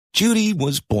Judy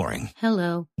was boring.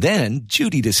 Hello. Then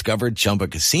Judy discovered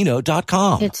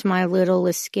ChumbaCasino.com. It's my little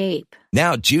escape.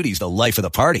 Now Judy's the life of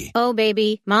the party. Oh,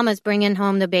 baby, mama's bringing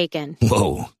home the bacon.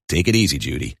 Whoa, take it easy,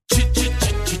 Judy.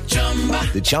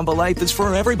 The Chumba life is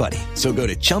for everybody. So go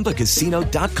to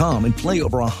ChumbaCasino.com and play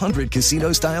over 100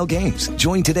 casino-style games.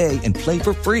 Join today and play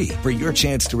for free for your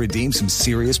chance to redeem some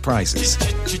serious prizes.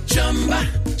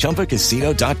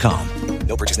 ChumbaCasino.com.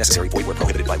 No purchase necessary. Void where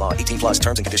prohibited by law. 18 plus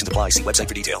terms and conditions apply. See website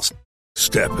for details.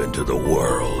 Step into the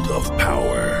world of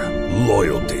power,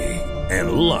 loyalty,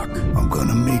 and luck. I'm going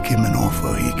to make him an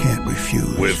offer he can't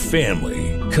refuse. With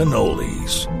family,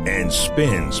 cannolis, and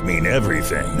spins mean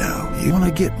everything. Now, you want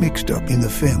to get mixed up in the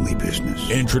family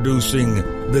business. Introducing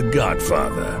The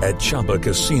Godfather at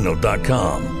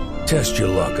ChumbaCasino.com. Test your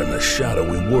luck in the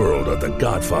shadowy world of The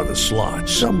Godfather slot.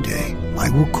 Someday, I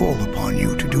will call upon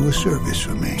you to do a service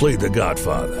for me. Play The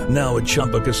Godfather, now at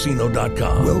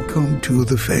ChumbaCasino.com. Welcome to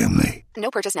the family.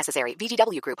 No purchase necessary.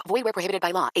 VGW Group. Void where prohibited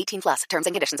by law. 18 plus. Terms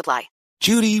and conditions apply.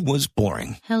 Judy was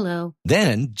boring. Hello.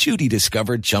 Then Judy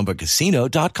discovered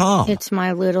ChumbaCasino.com. It's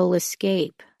my little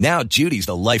escape. Now Judy's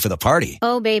the life of the party.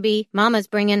 Oh, baby, mama's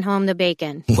bringing home the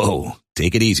bacon. Whoa,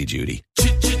 take it easy, Judy.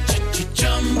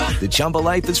 The Chumba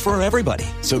life is for everybody.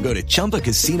 So go to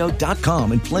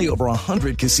ChumbaCasino.com and play over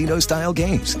 100 casino-style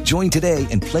games. Join today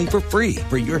and play for free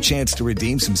for your chance to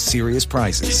redeem some serious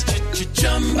prizes.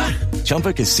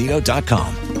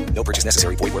 ChumbaCasino.com. No purchase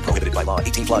necessary. Void where prohibited by law.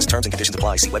 18 plus terms and conditions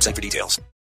apply. See website for details.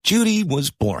 Judy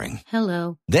was boring.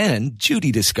 Hello. Then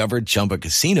Judy discovered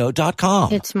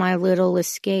ChumbaCasino.com. It's my little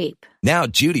escape. Now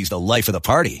Judy's the life of the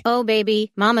party. Oh,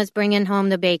 baby, mama's bringing home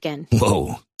the bacon.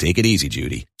 Whoa, take it easy,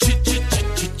 Judy.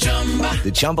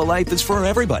 The Chumba life is for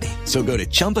everybody. So go to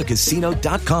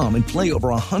ChumbaCasino.com and play over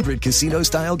 100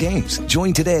 casino-style games.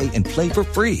 Join today and play for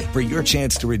free for your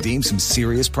chance to redeem some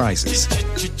serious prizes.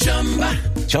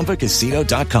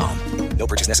 ChumbaCasino.com. No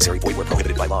purchase necessary. Void where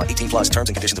prohibited by law. 18 plus terms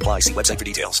and conditions apply. See website for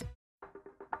details.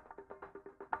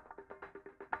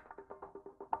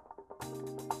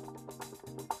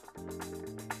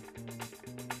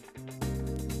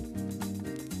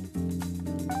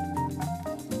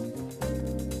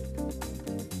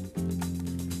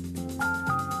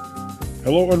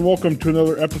 Hello and welcome to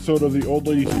another episode of the Old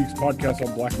Lady Speaks podcast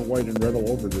on Black and White and Red All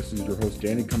Over. This is your host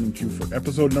Danny coming to you for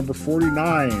episode number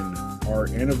 49, our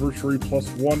anniversary plus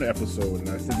one episode. And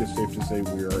I think it's safe to say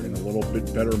we are in a little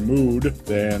bit better mood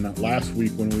than last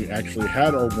week when we actually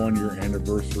had our 1 year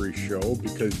anniversary show,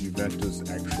 because Juventus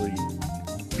actually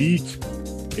beat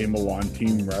a Milan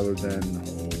team rather than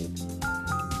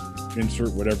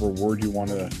insert whatever word you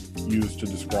want to use to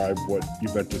describe what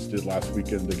Juventus did last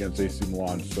weekend against AC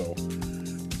Milan. So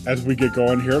as we get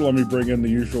going here, let me bring in the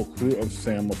usual crew of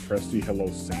Sam Lopresti. Hello,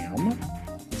 Sam.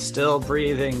 Still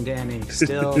breathing, Danny.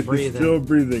 Still breathing. Still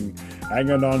breathing.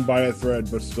 Hanging on by a thread,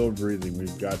 but still breathing.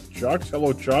 We've got Chucks.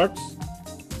 Hello, Chucks.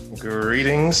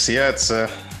 Greetings. Yeah, it's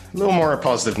a little more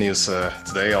positive news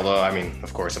today, although, I mean,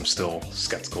 of course, I'm still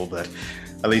skeptical, but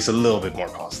at least a little bit more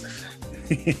positive.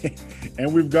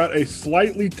 And we've got a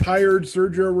slightly tired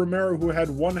Sergio Romero, who had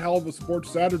one hell of a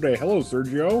sports Saturday. Hello,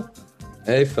 Sergio.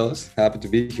 Hey, fellas. Happy to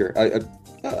be here.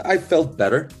 I felt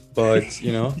better, but,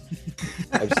 you know,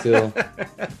 I'm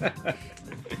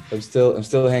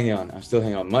still hanging on. I'm still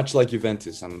hanging on. Much like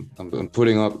Juventus, I'm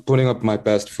putting up my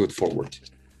best foot forward.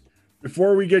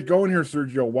 Before we get going here,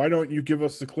 Sergio, why don't you give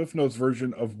us the Cliff Notes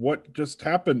version of what just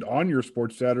happened on your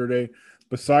sports Saturday,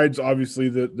 besides obviously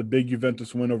the big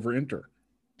Juventus win over Inter?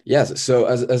 Yes. So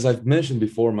as I've mentioned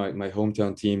before, my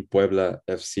hometown team, Puebla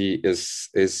FC,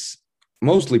 is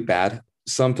mostly bad,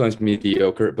 sometimes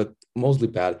mediocre, but mostly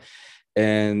bad.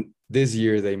 And this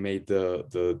year they made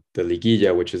the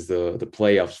Liguilla, which is the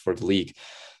playoffs for the league.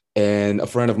 And a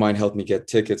friend of mine helped me get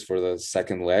tickets for the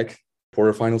second leg,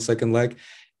 quarterfinal second leg,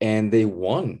 and they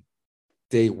won.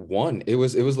 They won. It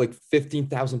was like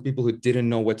 15,000 people who didn't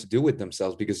know what to do with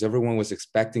themselves because everyone was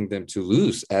expecting them to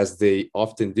lose, as they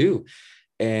often do.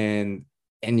 And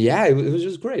yeah, it was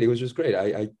just great. It was just great.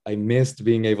 I missed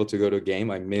being able to go to a game.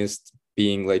 I missed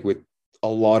being like with a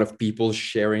lot of people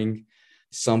sharing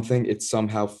something. It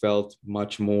somehow felt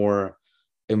much more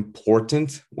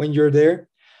important when you're there.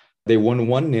 They won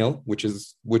 1-0, which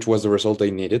was the result they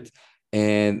needed.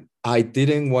 And I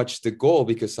didn't watch the goal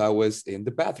because I was in the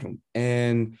bathroom.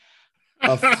 And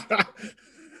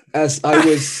as I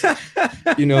was,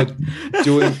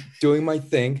 doing my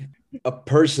thing, a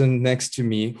person next to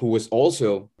me who was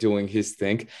also doing his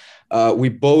thing, we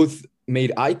both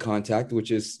made eye contact, which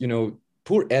is,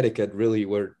 poor etiquette, really,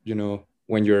 where,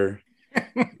 when you're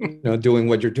doing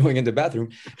what you're doing in the bathroom.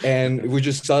 And we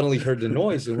just suddenly heard the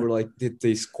noise and we're like, did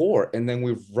they score? And then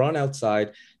we run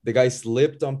outside. The guy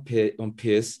slipped on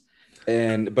piss.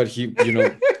 But he,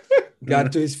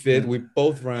 got to his feet. We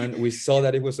both ran. We saw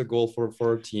that it was a goal for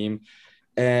our team.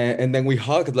 And then we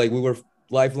hugged like we were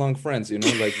lifelong friends,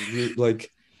 like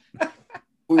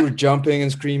we were jumping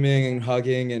and screaming and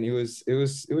hugging, and it was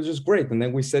just great. And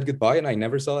then we said goodbye, and I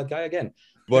never saw that guy again.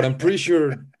 But I'm pretty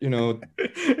sure,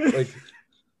 like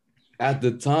at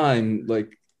the time,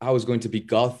 like I was going to be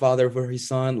godfather for his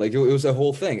son. Like it was a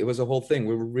whole thing.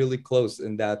 We were really close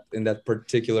in that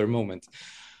particular moment.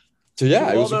 So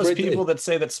yeah, to all those people that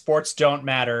say that sports don't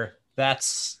matter,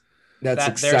 that's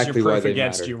exactly there's your proof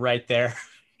against you right there.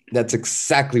 That's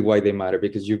exactly why they matter,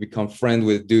 because you become friends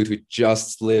with a dude who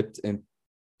just slipped and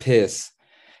piss,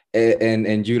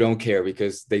 and you don't care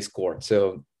because they scored.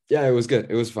 So yeah, it was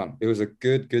good. It was fun. It was a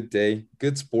good day,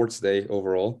 good sports day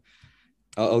overall.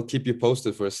 I'll keep you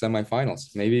posted for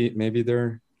semifinals. Maybe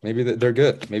they're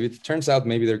good. Maybe it turns out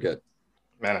maybe they're good.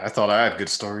 Man, I thought I had good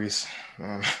stories.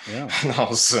 Yeah,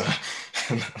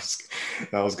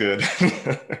 that was good.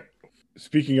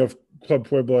 Speaking of Club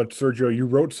Puebla, Sergio, you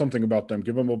wrote something about them.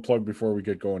 Give them a plug before we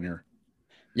get going here.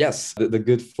 Yes, the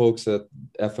good folks at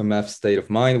FMF State of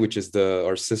Mind, which is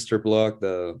our sister blog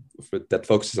that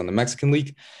focuses on the Mexican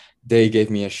League. They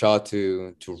gave me a shot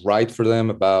to write for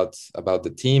them about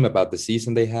the team, about the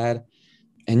season they had.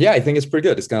 And yeah, I think it's pretty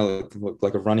good. It's kind of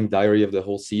like a running diary of the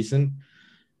whole season.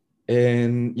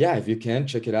 And yeah, if you can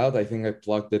check it out, I think I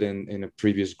plugged it in a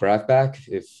previous graph back.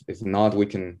 If not, we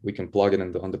can plug it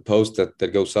on the post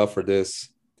that goes up for this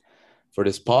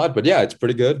pod. But yeah, it's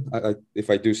pretty good. If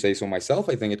I do say so myself,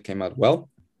 I think it came out well.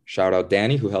 Shout out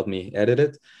Danny, who helped me edit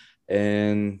it.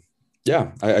 And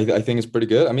yeah, I think it's pretty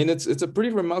good. I mean, it's a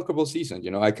pretty remarkable season.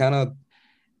 I kind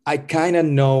of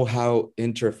know how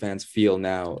Inter fans feel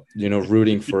now,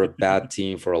 rooting for a bad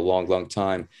team for a long, long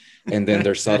time. And then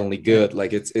they're suddenly good.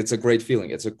 Like it's a great feeling.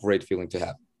 It's a great feeling to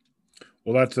have.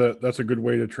 Well, that's a good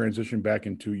way to transition back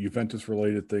into Juventus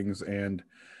related things. And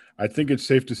I think it's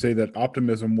safe to say that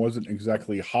optimism wasn't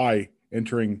exactly high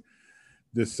entering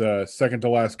this second to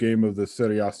last game of the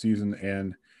Serie A season.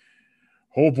 And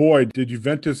oh boy, did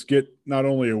Juventus get not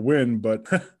only a win, but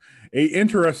a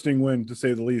interesting win to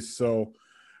say the least. So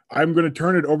I'm going to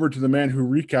turn it over to the man who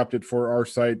recapped it for our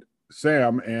site,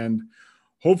 Sam, and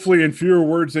hopefully in fewer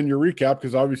words than your recap,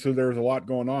 because obviously there's a lot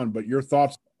going on, but your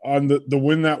thoughts on the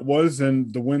win that was,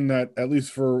 and the win that, at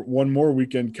least for one more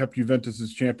weekend, kept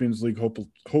Juventus's Champions League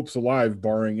hopes alive,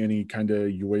 barring any kind of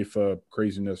UEFA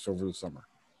craziness over the summer.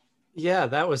 Yeah,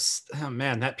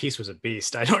 that piece was a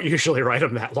beast. I don't usually write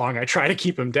them that long. I try to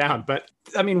keep them down, but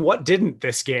I mean, what didn't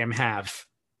this game have?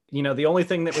 The only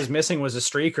thing that was missing was a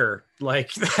streaker.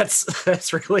 Like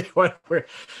that's really what we're.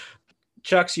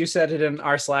 Chucks, you said it in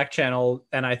our Slack channel,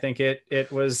 and I think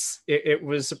it was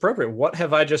appropriate. What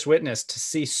have I just witnessed? To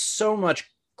see so much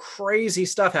crazy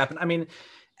stuff happen. I mean,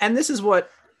 and this is what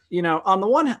on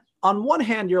one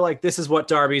hand, you're like, this is what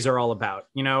derbies are all about.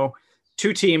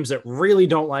 Two teams that really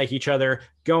don't like each other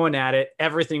going at it.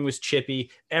 Everything was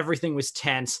chippy. Everything was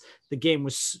tense. The game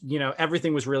was,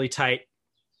 everything was really tight.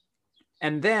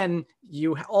 And then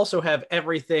you also have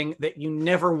everything that you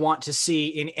never want to see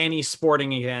in any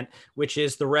sporting event, which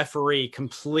is the referee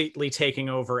completely taking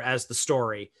over as the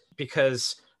story.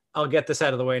 Because I'll get this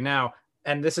out of the way now,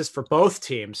 and this is for both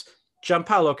teams.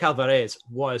 Gianpaolo Calvarez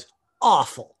was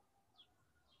awful.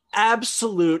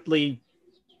 Absolutely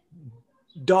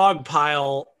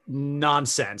dogpile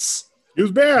nonsense. He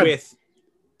was bad.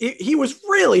 He was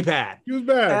really bad. He was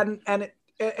bad.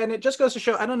 And it just goes to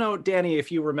show, I don't know, Danny,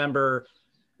 if you remember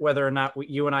whether or not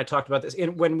you and I talked about this.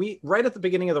 When we, right at the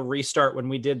beginning of the restart, when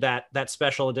we did that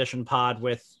special edition pod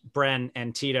with Bren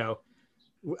and Tito,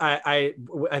 I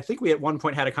think we at one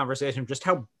point had a conversation of just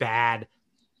how bad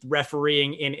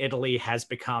refereeing in Italy has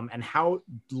become and how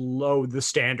low the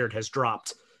standard has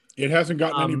dropped. It hasn't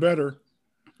gotten any better.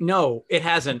 No, it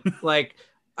hasn't. Like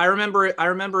I remember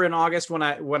in August when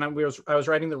I was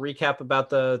writing the recap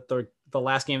about the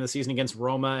last game of the season against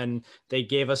Roma, and they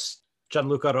gave us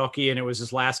Gianluca Rocchi, and it was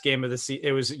his last game of the season.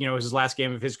 It was his last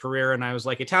game of his career, and I was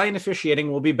like, Italian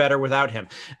officiating will be better without him.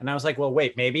 And I was like, well,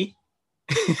 wait, maybe,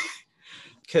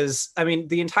 because I mean,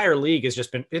 the entire league has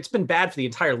it's been bad for the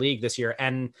entire league this year,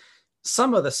 and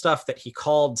some of the stuff that he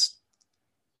called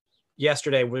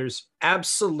yesterday was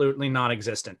absolutely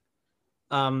non-existent.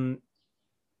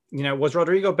 Was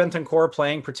Rodrigo Bentancur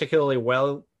playing particularly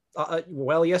well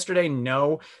yesterday?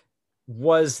 No.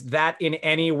 Was that in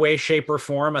any way, shape, or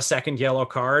form a second yellow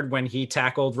card when he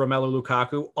tackled Romelu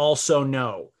Lukaku? Also,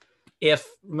 no. If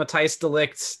Matthijs de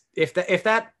Ligt if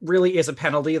that really is a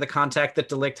penalty, the contact that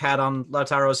De Ligt had on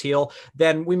Lautaro's heel,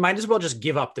 then we might as well just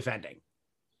give up defending.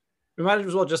 We might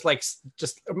as well just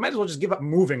give up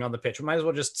moving on the pitch. We might as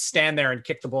well just stand there and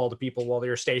kick the ball to people while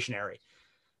they're stationary.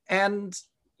 And,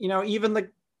 even the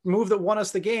move that won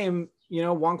us the game,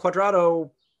 Juan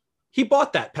Cuadrado, he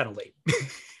bought that penalty.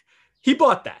 He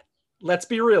bought that. Let's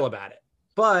be real about it.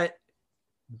 But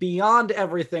beyond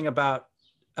everything about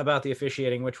the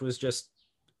officiating, which was just,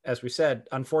 as we said,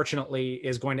 unfortunately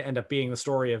is going to end up being the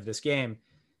story of this game,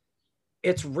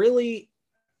 it's really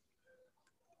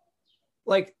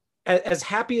like, as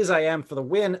happy as I am for the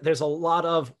win, there's a lot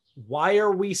of, why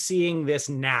are we seeing this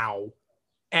now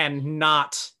and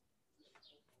not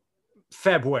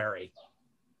February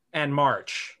and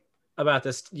March about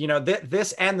this?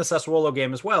 This and the Sassuolo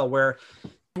game as well, where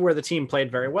the team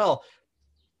played very well.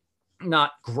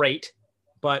 Not great,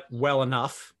 but well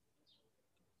enough.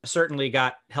 Certainly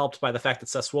got helped by the fact that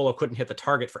Sassuolo couldn't hit the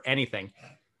target for anything.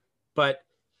 But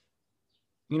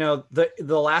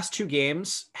the last two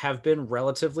games have been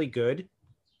relatively good.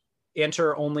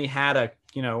 Inter only had a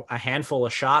handful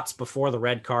of shots before the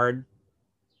red card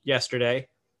yesterday,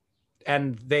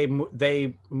 and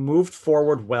they moved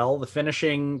forward well. The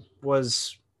finishing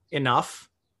was enough,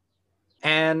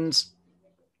 and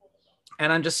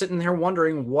I'm just sitting there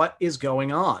wondering what is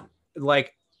going on.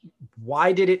 Like,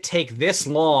 why did it take this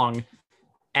long,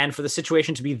 and for the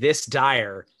situation to be this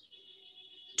dire,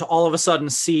 to all of a sudden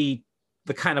see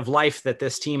the kind of life that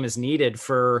this team has needed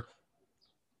for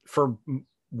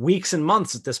weeks and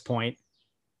months at this point,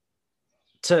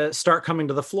 to start coming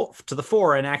to the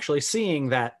fore and actually seeing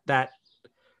that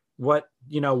what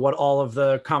all of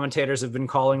the commentators have been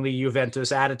calling the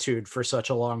Juventus attitude for such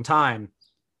a long time.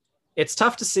 It's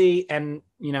tough to see. And,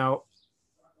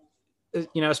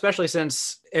 especially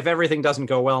since if everything doesn't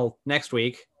go well next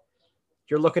week,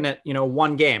 you're looking at,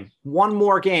 one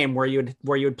more game where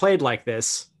you'd played like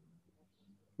this,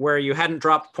 where you hadn't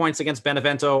dropped points against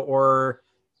Benevento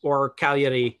or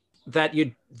Cagliari,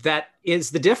 that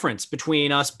is the difference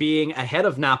between us being ahead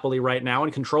of Napoli right now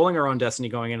and controlling our own destiny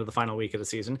going into the final week of the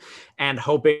season, and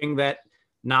hoping that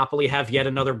Napoli have yet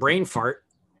another brain fart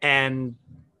and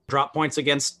drop points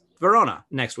against Verona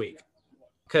next week.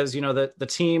 Because, the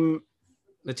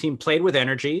team played with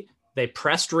energy. They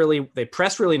pressed really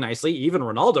nicely. Even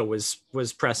Ronaldo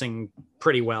was pressing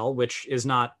pretty well, which is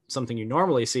not something you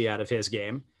normally see out of his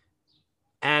game.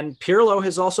 And Pirlo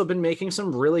has also been making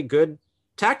some really good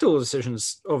tactical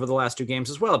decisions over the last two games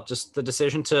as well. Just the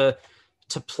decision to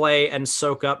play and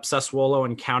soak up Sassuolo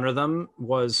and counter them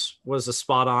was a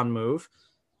spot on move.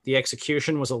 The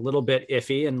execution was a little bit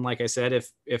iffy. And like I said,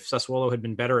 if Sassuolo had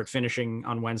been better at finishing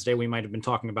on Wednesday, we might have been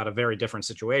talking about a very different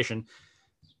situation.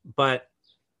 But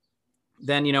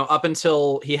then, up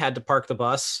until he had to park the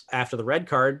bus after the red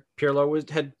card, Pirlo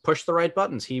had pushed the right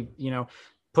buttons. He,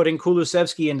 putting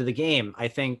Kulusevski into the game, I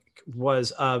think,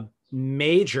 was a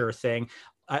major thing.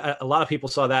 A lot of people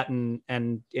saw that and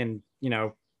in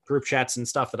group chats and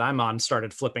stuff that I'm on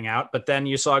started flipping out. But then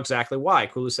you saw exactly why.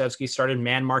 Kulusevski started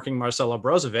man-marking Marcelo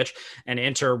Brozovic, and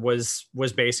Inter was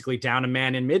basically down a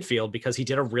man in midfield because he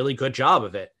did a really good job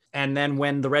of it. And then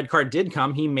when the red card did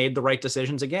come, he made the right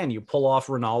decisions again. You pull off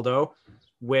Ronaldo,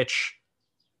 which,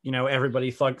 everybody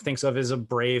thinks of as a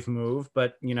brave move,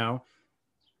 but,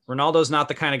 Ronaldo's not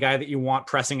the kind of guy that you want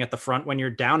pressing at the front when you're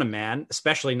down a man,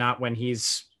 especially not when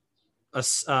he's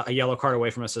a yellow card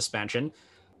away from a suspension.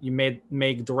 You made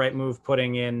the right move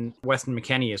putting in Weston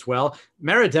McKennie as well.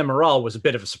 Mera Demiral was a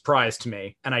bit of a surprise to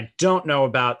me, and I don't know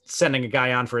about sending a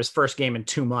guy on for his first game in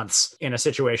 2 months in a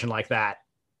situation like that.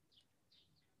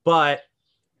 But,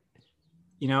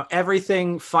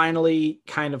 everything finally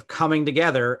kind of coming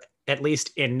together, at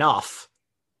least enough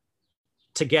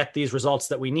to get these results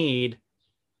that we need,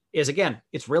 is, again,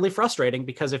 it's really frustrating,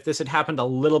 because if this had happened a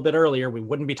little bit earlier, we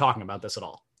wouldn't be talking about this at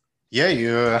all. Yeah,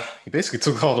 you basically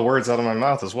took all the words out of my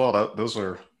mouth as well. Those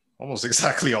were almost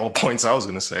exactly all the points I was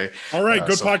going to say. All right,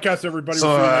 good podcast, everybody.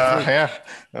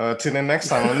 Tune in next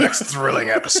time on the next thrilling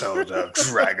episode of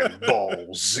Dragon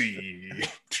Ball Z.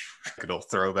 Good old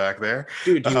throwback there.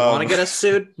 Dude, do you want to get us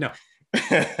sued? No.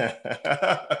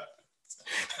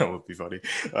 That would be funny.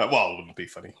 Well, it wouldn't be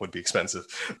funny. It would be expensive.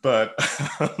 But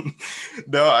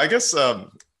no, I guess, the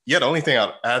only thing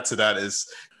I'll add to that is,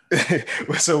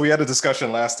 so we had a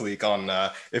discussion last week on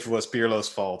if it was Pirlo's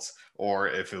fault or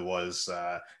if it was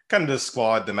kind of the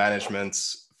squad, the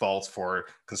management's fault for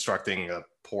constructing a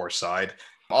poor side.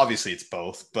 Obviously, it's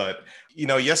both. But,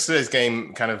 yesterday's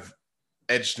game kind of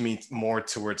edged me more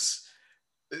towards,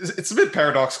 it's a bit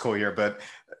paradoxical here, but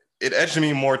it edged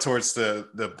me more towards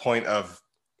the point of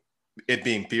it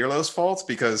being Pirlo's fault,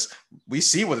 because we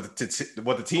see what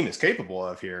the team is capable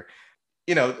of here.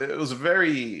 You know, it was a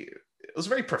very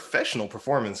professional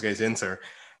performance against Inter.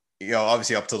 You know,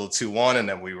 obviously up till the 2-1, and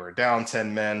then we were down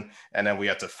 10 men, and then we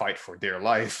had to fight for dear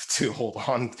life to hold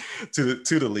on to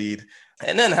the lead.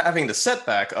 And then having the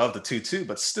setback of the 2-2,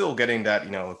 but still getting that,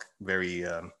 you know, very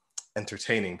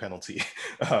entertaining penalty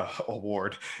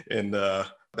award in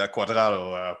that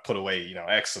Cuadrado put away, you know,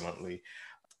 excellently.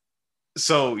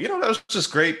 So, you know, that was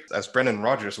just great, as Brendan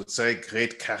Rodgers would say,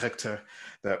 great character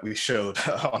that we showed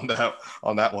on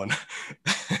that one.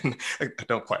 I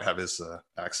don't quite have his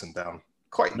accent down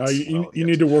quite. No, you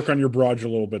need to work on your barrage a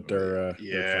little bit there.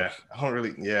 I don't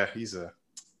really. Yeah, he's a.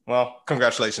 Well,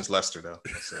 congratulations, Leicester, though,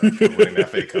 for winning the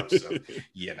FA Cup. So,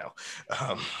 you know.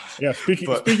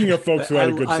 Speaking of folks who had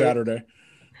a good Saturday.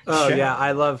 Oh, yeah,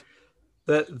 I love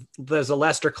that. There's a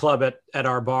Leicester club at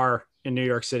our bar in New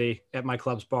York City, at my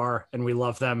club's bar, and we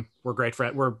love them. We're great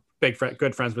friends. We're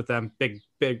good friends with them. Big,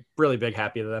 really big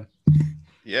happy to them.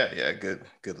 Yeah,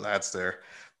 good lads there.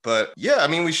 But yeah, I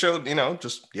mean, we showed, you know,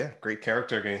 just great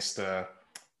character against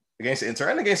Inter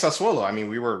and against Sassuolo. I mean,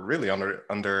 we were really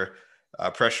under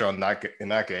pressure in that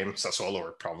game. Sassuolo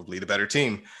were probably the better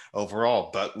team overall,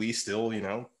 but we still, you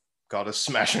know, got a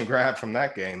smash and grab from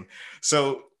that game.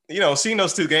 So, you know, seeing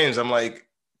those two games, I'm like,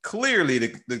 clearly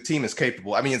the team is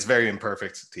capable. I mean, it's very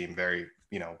imperfect team, very,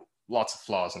 you know, lots of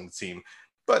flaws in the team,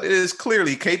 but it is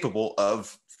clearly capable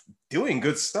of doing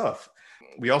good stuff.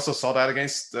 We also saw that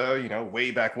against, you know,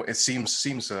 way back. It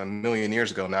seems a million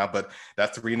years ago now, but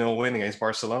that 3-0 win against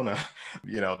Barcelona,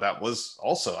 you know, that was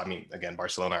also, I mean, again,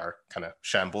 Barcelona are kind of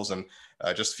shambles, and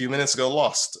just a few minutes ago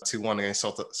lost 2-1 against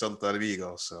Celta de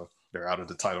Vigo. So they're out of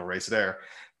the title race there.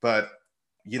 But,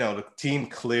 you know, the team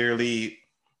clearly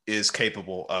is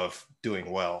capable of doing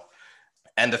well.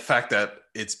 And the fact that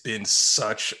it's been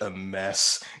such a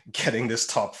mess getting this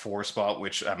top 4 spot,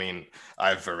 which, I mean,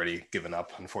 I've already given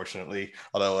up, unfortunately.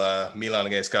 Although Milan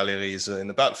against Cagliari is in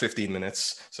about 15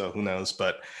 minutes, so who knows.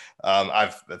 But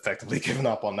I've effectively given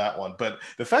up on that one. But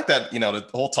the fact that, you know, the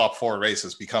whole top 4 race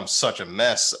has become such a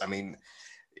mess, I mean,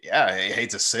 yeah, I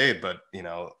hate to say it, but, you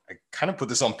know, I kind of put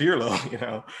this on Pirlo, you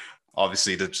know.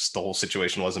 Obviously, the whole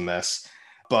situation was a mess.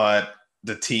 But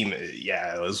the team,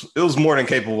 it was more than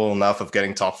capable enough of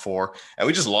getting top 4, and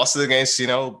we just lost it against, you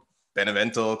know,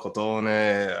 Benevento,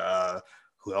 Crotone.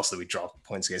 Who else did we drop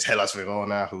points against? Hellas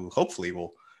Verona, who hopefully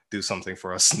will do something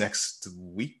for us next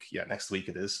week. Yeah, next week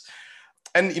it is.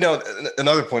 And, you know,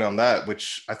 another point on that,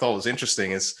 which I thought was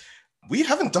interesting, is we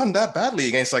haven't done that badly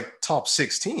against like top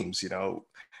 6 teams. You know,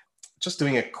 just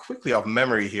doing it quickly off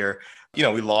memory here. You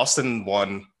know, we lost and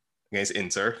won against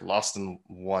Inter, lost and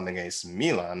won against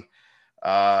Milan.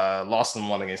 Lost and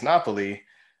won against Napoli.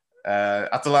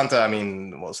 Atalanta, I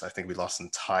mean, I think we lost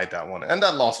and tied that one. And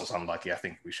that loss was unlucky. I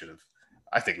think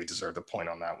we deserved a point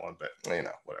on that one, but, you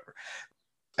know, whatever.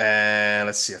 And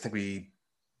let's see, I think we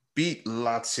beat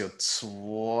Lazio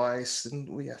twice,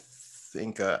 didn't we? I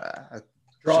think.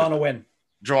 Draw and a win.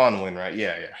 Draw and win, right?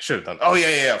 Yeah. Should have done. Oh,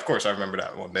 yeah. Of course, I remember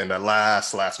that one. In the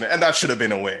last minute. And that should have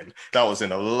been a win. That was in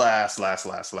the last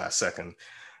second.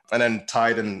 And then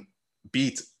tied and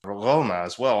beat Roma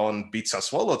as well, and beat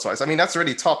Sassuolo twice. I mean, that's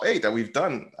already top 8 that we've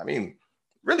done. I mean,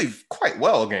 really quite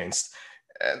well against.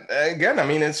 And again, I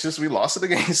mean, it's just we lost it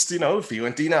against, you know,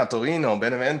 Fiorentina, Torino,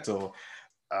 Benevento,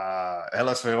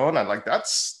 Hellas Verona. Like,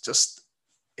 that's just,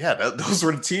 those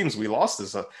were the teams we lost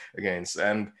this against.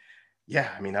 And yeah,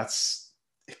 I mean, that's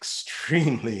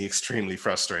extremely, extremely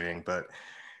frustrating. But,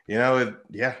 you know, it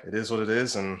is what it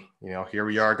is. And, you know, here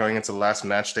we are going into the last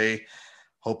match day,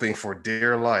 hoping for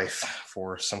dear life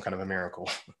for some kind of a miracle.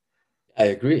 I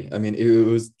agree. I mean, it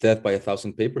was death by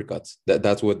 1,000 paper cuts.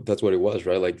 That's what it was,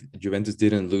 right? Like, Juventus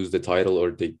didn't lose the title,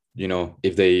 or they, you know,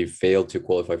 if they failed to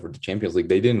qualify for the Champions League,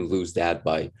 they didn't lose that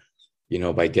by, you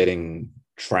know, by getting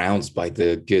trounced by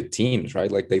the good teams,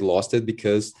 right? Like, they lost it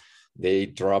because they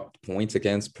dropped points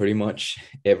against pretty much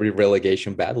every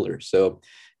relegation battler. So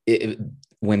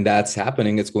when that's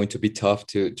happening, it's going to be tough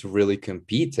to really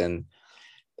compete. And,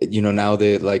 you know, now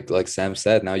they, like Sam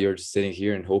said, now you're just sitting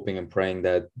here and hoping and praying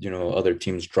that, you know, other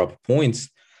teams drop points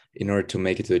in order to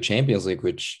make it to the Champions League,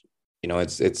 which, you know,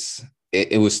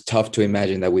 it was tough to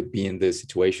imagine that we'd be in this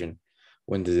situation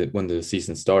when the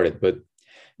season started. But,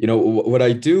 you know, what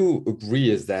I do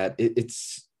agree is that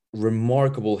it's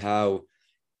remarkable how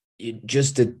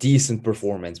just a decent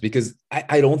performance, because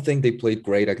I don't think they played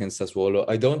great against Sassuolo.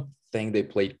 I don't think they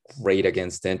played great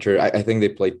against Inter. I think they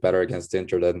played better against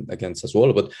Inter than against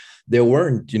Sassuolo, but they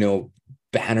weren't, you know,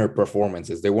 banner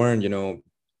performances. They weren't, you know,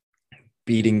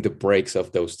 beating the brakes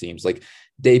of those teams. Like,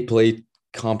 they played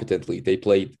competently. They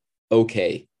played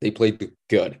okay. They played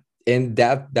good, and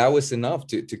that was enough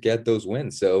to get those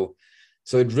wins. So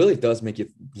it really does make you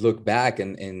look back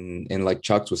and like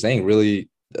Chuck was saying, really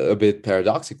a bit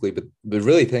paradoxically, but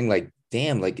really think like,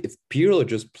 damn, like if Pirlo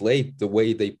just played the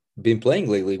way they've been playing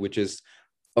lately, which is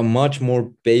a much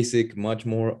more basic, much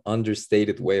more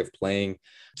understated way of playing,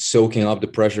 soaking up the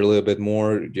pressure a little bit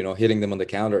more, hitting them on the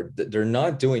counter. They're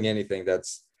not doing anything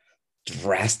that's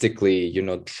drastically,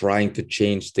 trying to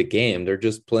change the game. They're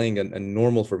just playing a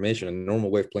normal formation, a normal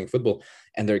way of playing football,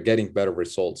 and they're getting better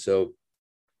results. So,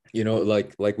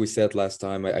 like we said last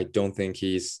time, I don't think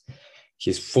he's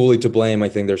fully to blame. I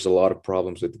think there's a lot of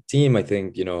problems with the team. I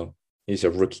think, he's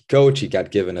a rookie coach. He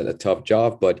got given a tough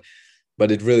job, but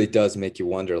it really does make you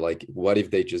wonder, like, what if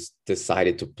they just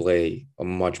decided to play a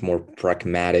much more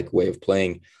pragmatic way of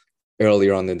playing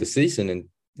earlier on in the season? And,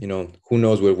 who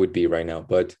knows where it would be right now.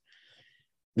 But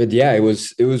yeah, it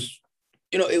was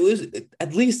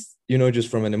at least, just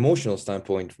from an emotional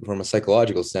standpoint, from a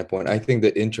psychological standpoint, I think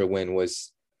the Inter win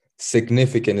was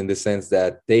significant in the sense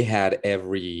that they had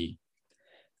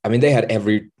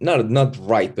not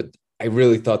right, but I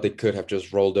really thought they could have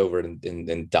just rolled over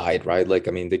and died, right? Like,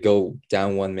 I mean, they go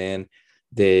down one man,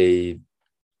 the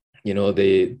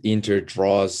Inter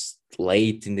draws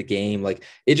late in the game. Like,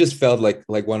 it just felt like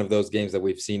one of those games that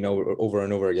we've seen over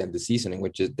and over again this season, in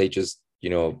which they just,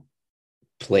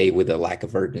 play with a lack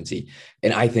of urgency.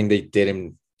 And I think they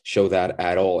didn't show that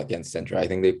at all against Inter. I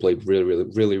think they played really, really,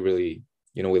 really, really,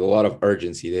 with a lot of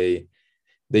urgency.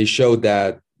 They showed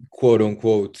that quote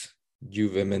unquote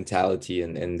Juve mentality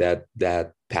and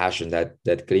that passion, that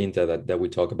grinta that we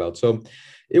talk about. So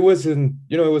it was it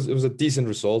was a decent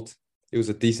result. It was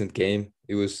a decent game.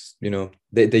 It was,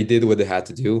 they did what they had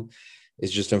to do.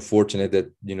 It's just unfortunate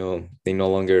that, they no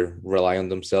longer rely on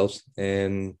themselves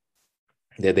and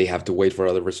that they have to wait for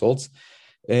other results.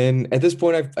 And at this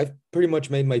point, I've pretty much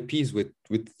made my peace with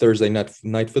Thursday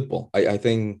night football. I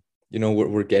think,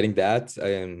 we're getting that.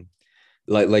 And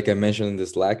like I mentioned in the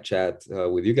Slack chat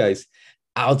with you guys,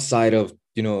 outside of,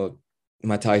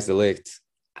 Matthijs de Ligt,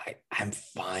 I'm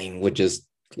fine with just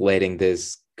letting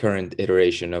this current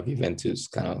iteration of Juventus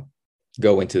kind of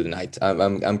go into the night.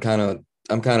 I'm kind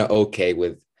of okay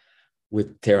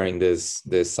with tearing this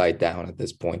side down at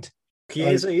this point.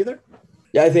 Chiesa either?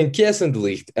 Yeah, I think Chiesa and de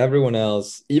Ligt. Everyone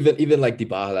else, even like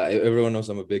Dybala, everyone knows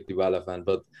I'm a big Dybala fan,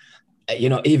 but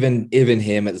even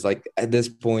him, it's like at this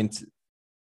point,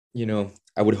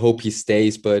 I would hope he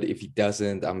stays, but if he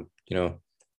doesn't,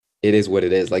 it is what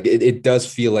it is. Like, it does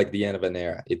feel like the end of an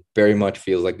era. It very much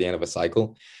feels like the end of a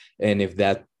cycle. And if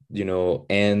that,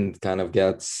 end kind of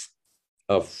gets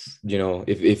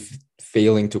if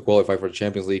failing to qualify for the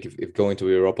Champions League, if going to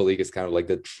Europa League is kind of like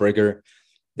the trigger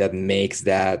that makes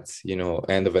that,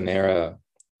 end of an era,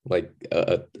 like,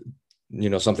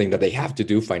 something that they have to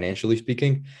do financially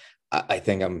speaking, I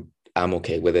think I'm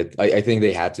okay with it. I think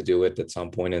they had to do it at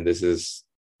some point, and this is,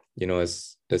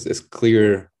 as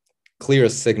clear a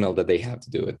signal that they have to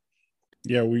do it.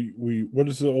 Yeah, we what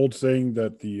is the old saying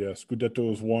that the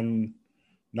Scudetto is won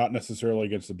not necessarily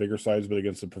against the bigger sides, but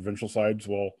against the provincial sides?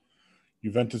 Well,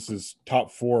 Juventus's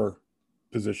top four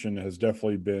position has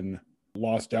definitely been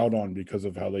lost out on because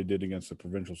of how they did against the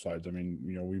provincial sides. I mean,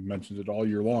 we've mentioned it all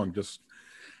year long, just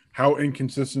how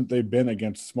inconsistent they've been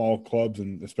against small clubs,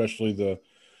 and especially the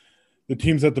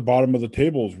teams at the bottom of the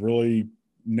table. Is really,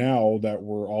 now that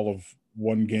we're all of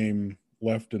one game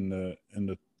left in the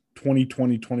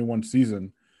 2020-21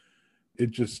 season,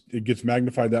 it gets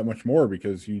magnified that much more,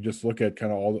 because you just look at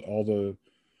kind of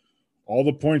all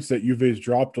the points that Juve's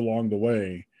dropped along the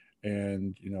way.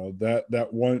 And, that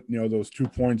one, those 2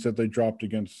 points that they dropped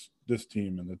against this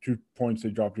team and the 2 points they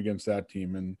dropped against that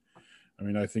team. And I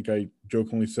mean, I think I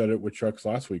jokingly said it with Chuck's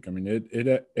last week. I mean,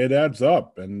 it adds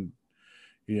up. And,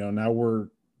 now we're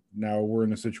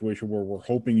in a situation where we're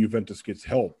hoping Juventus gets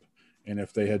help. And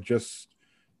if they had just,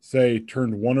 say,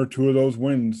 turned 1 or 2 of those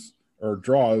wins or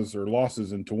draws or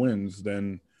losses into wins,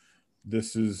 then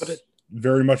this is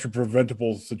very much a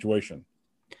preventable situation.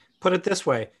 Put it this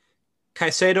way.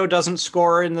 Caicedo doesn't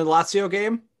score in the Lazio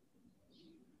game,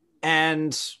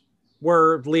 and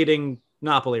we're leading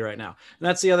Napoli right now. And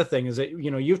that's the other thing, is that,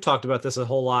 you've talked about this a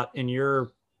whole lot in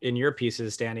your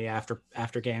pieces, Danny, after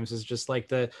games, is just like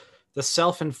the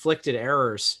self-inflicted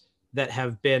errors that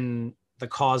have been the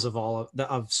cause of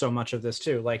of so much of this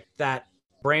too. Like that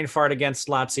brain fart against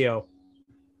Lazio,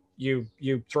 you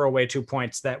throw away 2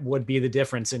 points that would be the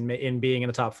difference in being in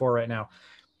the top four right now.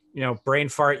 Brain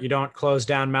fart, you don't close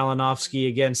down Malinowski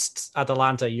against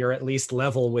Atalanta, you're at least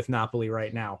level with Napoli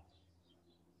right now.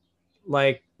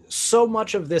 Like, so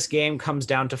much of this game comes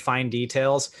down to fine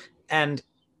details, and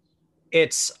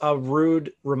it's a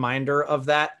rude reminder of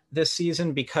that this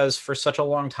season, because for such a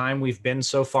long time we've been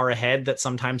so far ahead that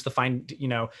sometimes the fine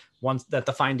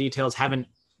details haven't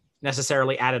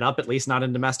necessarily added up, at least not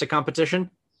in domestic competition.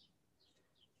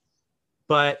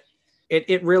 But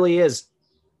it really is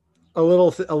a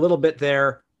little bit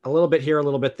there, a little bit here, a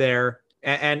little bit there,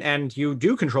 and you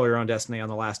do control your own destiny on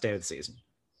the last day of the season.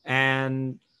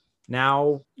 And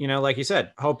now, like you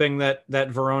said, hoping that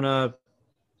Verona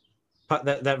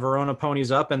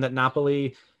ponies up and that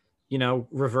Napoli,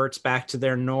 reverts back to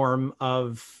their norm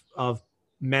of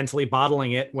mentally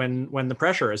bottling it when the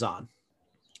pressure is on.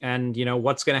 And,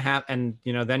 what's going to happen?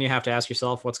 And, then you have to ask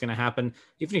yourself what's going to happen.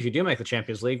 Even if you do make the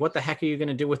Champions League, what the heck are you going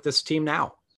to do with this team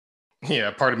now?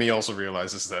 Yeah, part of me also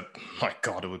realizes that, my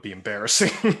God, it would be embarrassing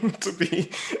to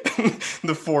be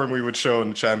the form we would show in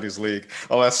the Champions League,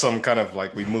 unless some kind of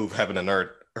we move heaven and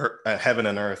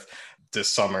earth this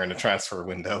summer in the transfer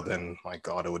window. Then, my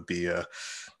God, it would be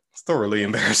thoroughly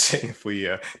embarrassing if we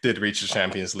did reach the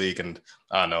Champions League and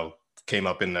I don't know, came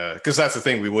up in the, because that's the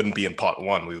thing, we wouldn't be in pot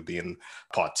 1, we would be in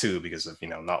pot 2 because of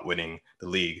not winning the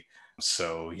league.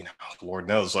 So, Lord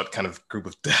knows what kind of group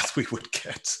of death we would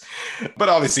get. But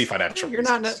obviously financial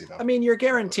reasons, I mean, you're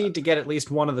guaranteed to get at least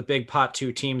one of the big pot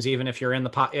 2 teams, even if you're in the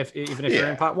pot, even if you're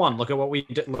in pot 1. Look at what we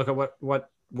did. Look at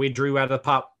what we drew out of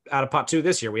pot 2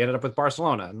 this year. We ended up with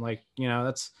Barcelona. And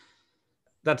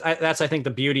that's I think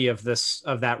the beauty of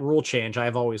that rule change.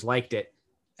 I've always liked it.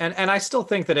 And I still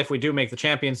think that if we do make the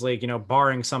Champions League,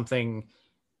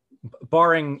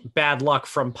 barring bad luck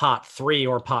from pot 3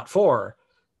 or pot 4,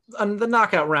 the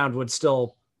knockout round would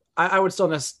still, I would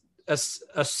still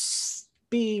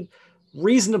be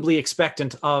reasonably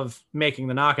expectant of making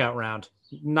the knockout round.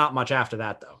 Not much after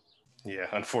that, though. Yeah,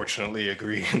 unfortunately,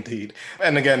 agree indeed.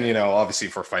 And again, obviously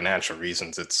for financial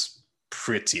reasons, it's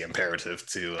pretty imperative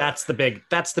to. That's the big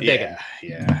one.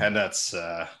 Yeah, and that's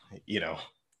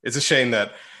it's a shame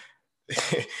that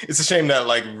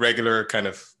regular kind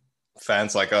of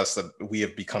fans like us, that we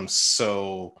have become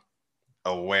so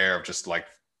aware of just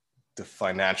the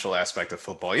financial aspect of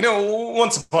football.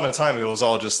 Once upon a time, it was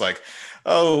all just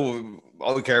all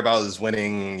we care about is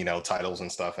winning, titles and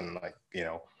stuff, and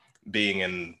being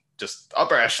in just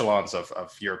upper echelons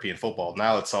of European football.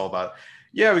 Now it's all about,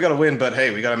 we got to win, but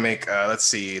hey, we got to make,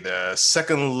 the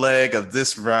second leg of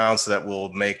this round so that we'll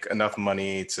make enough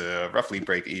money to roughly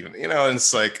break even. And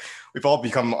it's we've all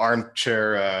become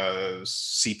armchair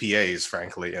CPAs,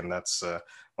 frankly, and that's I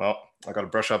got to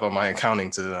brush up on my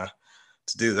accounting to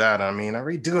do that. I mean, I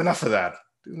already do enough of that.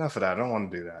 I don't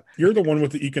want to do that. You're the one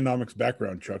with the economics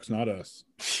background, Chucks, not us.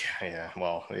 Yeah.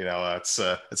 Well, it's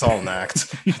all an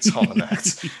act. It's all an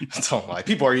act. It's all lie.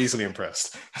 People are easily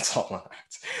impressed. It's all an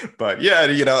act. But yeah,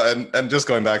 and just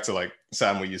going back to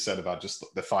Sam, what you said about just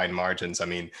the fine margins. I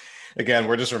mean, again,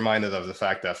 we're just reminded of the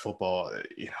fact that football,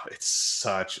 it's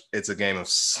a game of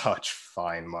such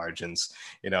fine margins.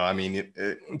 I mean,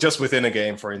 just within a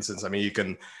game, for instance, I mean, you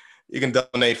can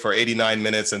donate for 89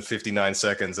 minutes and 59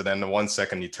 seconds, and then the 1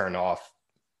 second you turn off,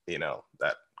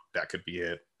 that could be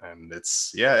it. And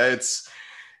it's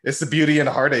the beauty and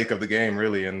the heartache of the game,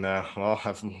 really. And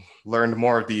I've learned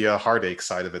more of the heartache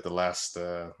side of it the last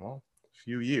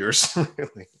few years,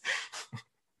 really.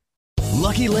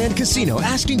 Lucky Land Casino,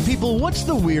 asking people, what's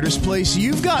the weirdest place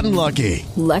you've gotten lucky?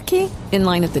 Lucky? In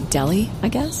line at the deli, I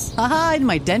guess? Aha, in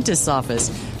my dentist's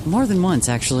office. More than once,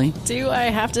 actually. Do I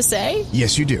have to say?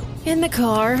 Yes, you do. In the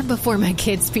car before my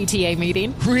kids' PTA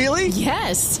meeting. Really?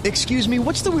 Yes. Excuse me,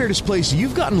 what's the weirdest place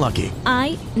you've gotten lucky?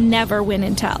 I never win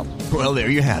and tell. Well, there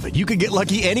you have it. You can get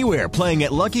lucky anywhere, playing at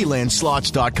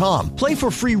LuckyLandSlots.com. Play for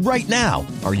free right now.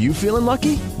 Are you feeling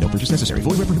lucky? No purchase necessary.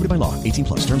 Void where prohibited by law.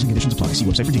 18+. Terms and conditions apply. See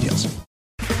website for details.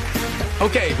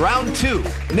 Okay, round 2.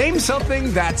 Name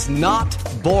something that's not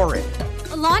boring.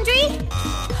 A laundry?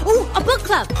 Ooh, a book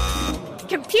club.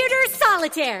 Computer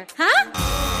solitaire, huh?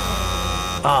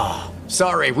 Ah,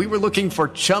 sorry, we were looking for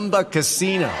Chumba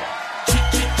Casino.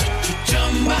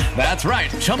 That's right,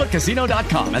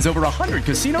 ChumbaCasino.com has over 100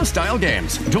 casino-style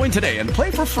games. Join today and play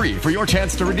for free for your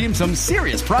chance to redeem some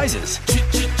serious prizes.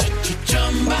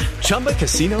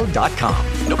 ChumbaCasino.com.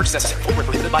 No purchase necessary. Void where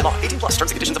prohibited by law. 18+. Terms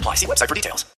and conditions apply. See website for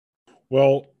details.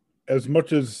 Well, as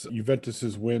much as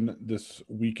Juventus's win this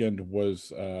weekend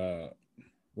was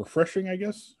refreshing, I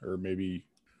guess, or maybe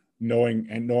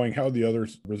knowing how the other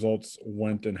results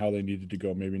went and how they needed to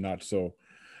go, maybe not so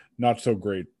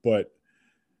great. But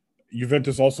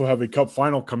Juventus also have a cup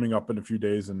final coming up in a few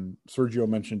days, and Sergio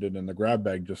mentioned it in the grab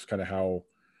bag, just kind of how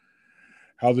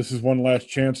this is one last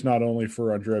chance, not only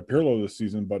for Andrea Pirlo this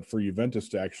season, but for Juventus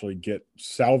to actually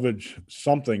salvage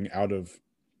something out of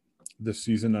this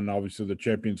season, and obviously the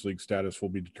Champions League status will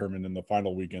be determined in the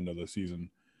final weekend of the season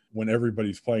when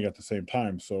everybody's playing at the same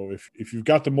time. So if you've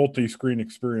got the multi-screen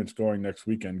experience going next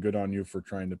weekend, good on you for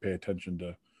trying to pay attention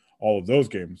to all of those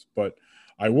games. But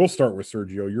I will start with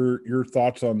Sergio. Your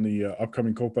thoughts on the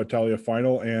upcoming Coppa Italia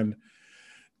final, and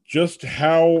just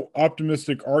how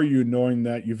optimistic are you knowing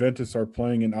that Juventus are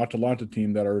playing an Atalanta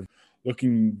team that are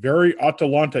looking very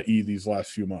Atalanta-y these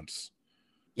last few months?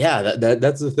 Yeah,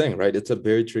 that's the thing, right? It's a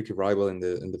very tricky rival in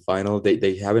the final.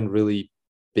 They haven't really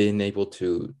been able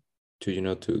to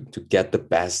get the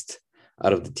best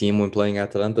out of the team when playing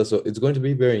Atalanta. So it's going to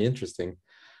be very interesting.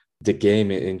 The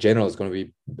game in general is going to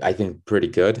be, I think, pretty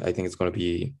good. I think it's going to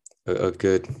be a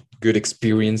good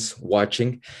experience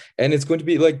watching, and it's going to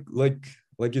be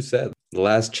like you said, the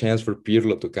last chance for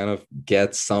Pirlo to kind of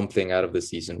get something out of the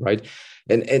season, right?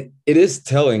 And it is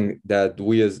telling that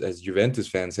we as Juventus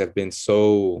fans have been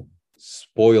so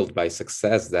spoiled by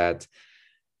success that,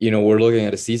 we're looking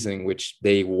at a season in which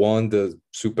they won the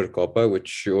Supercoppa, which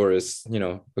sure is,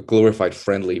 a glorified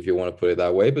friendly, if you want to put it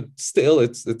that way, but still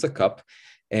it's a cup.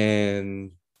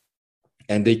 And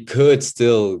they could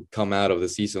still come out of the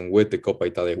season with the Coppa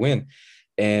Italia win.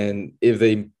 And if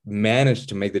they manage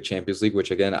to make the Champions League,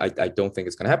 which again, I don't think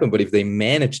it's going to happen, but if they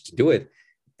manage to do it,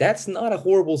 that's not a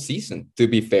horrible season, to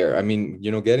be fair. I mean,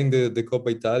 getting the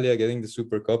Coppa Italia, getting the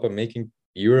Supercoppa, making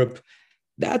Europe,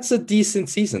 that's a decent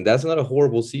season. That's not a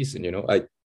horrible season. I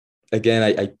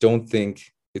don't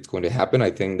think it's going to happen.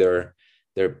 I think they're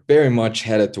very much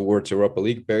headed towards Europa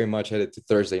League, very much headed to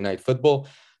Thursday night football.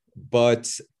 But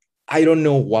I don't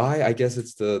know why. I guess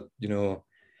it's the,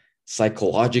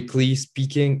 psychologically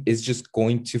speaking, it's just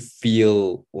going to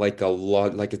feel like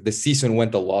the season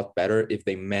went a lot better if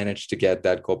they manage to get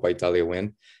that Coppa Italia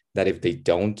win, that if they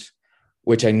don't,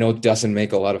 which I know doesn't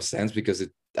make a lot of sense because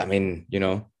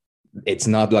it's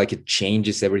not like it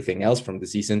changes everything else from the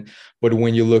season. But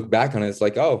when you look back on it, it's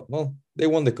like, oh, well, they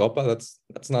won the Coppa.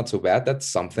 That's not so bad. That's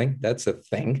something. That's a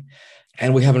thing.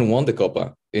 And we haven't won the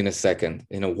Coppa in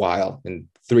a while, in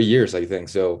 3 years, I think.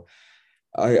 So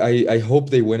I hope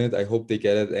they win it. I hope they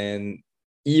get it. And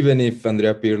even if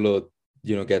Andrea Pirlo,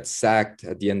 gets sacked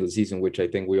at the end of the season, which I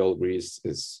think we all agree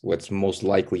is what's most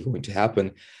likely going to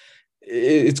happen,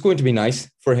 it's going to be nice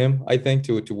for him, I think,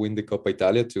 to win the Coppa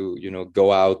Italia, to,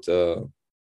 go out a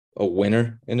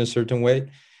winner in a certain way.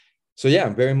 So, yeah,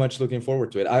 I'm very much looking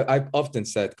forward to it. I've often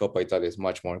said Coppa Italia is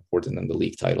much more important than the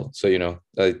league title. So,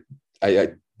 I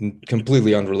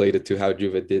completely unrelated to how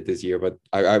Juve did this year, but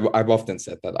I've often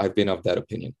said that. I've been of that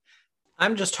opinion.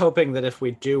 I'm just hoping that if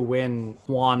we do win,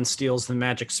 Juan steals the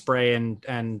magic spray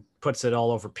and puts it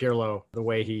all over Pirlo the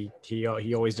way he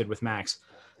always did with Max.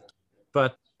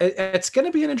 But it's going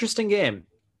to be an interesting game.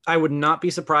 I would not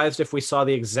be surprised if we saw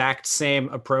the exact same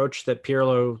approach that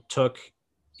Pirlo took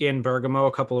in Bergamo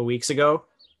a couple of weeks ago,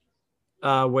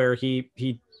 where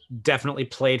he definitely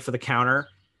played for the counter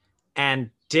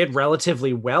and did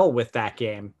relatively well with that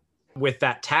game, with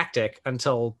that tactic,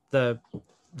 until the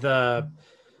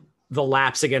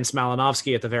lapse against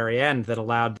Malinovsky at the very end that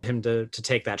allowed him to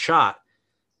take that shot.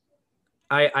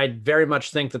 I very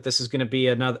much think that this is going to be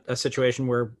a situation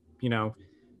where,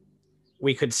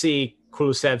 we could see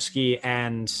Kulusevski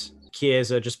and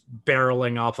Chiesa just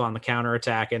barreling off on the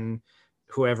counterattack, and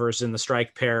whoever's in the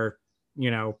strike pair,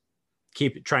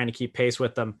 keep trying to keep pace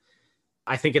with them.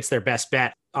 I think it's their best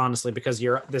bet, honestly, because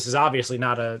this is obviously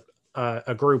not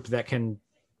a group that can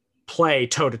play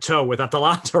toe to toe with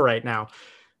Atalanta right now.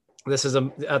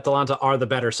 Atalanta are the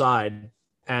better side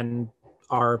and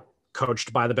are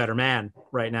coached by the better man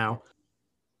right now.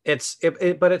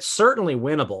 But it's certainly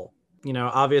winnable.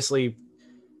 Obviously,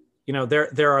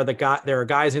 there are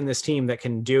guys in this team that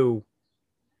can do,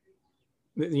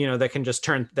 that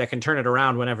can turn it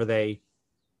around whenever they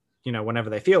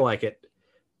feel like it.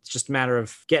 It's just a matter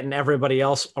of getting everybody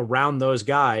else around those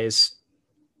guys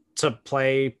to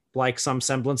play like some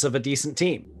semblance of a decent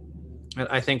team. And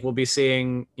I think we'll be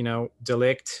seeing, De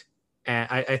Ligt, and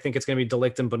I think it's going to be De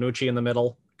Ligt and Bonucci in the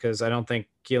middle, because I don't think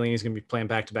Chiellini is going to be playing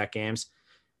back-to-back games.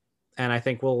 And I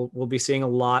think we'll be seeing a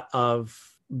lot of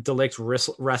De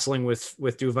Ligt wrestling with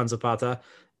Duvan Zapata,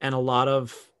 and a lot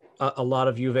of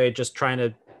Juve just trying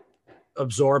to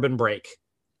absorb and break.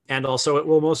 And also, it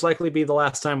will most likely be the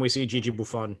last time we see Gigi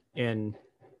Buffon in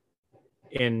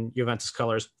Juventus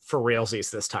colors for realsies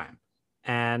this time.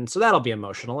 And so that'll be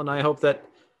emotional. And I hope that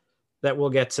we'll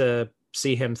get to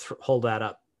see him hold that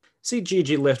up. See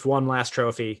Gigi lift one last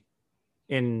trophy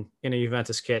in a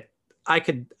Juventus kit. I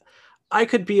could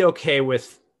be okay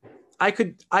with. I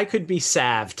could be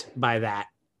salved by that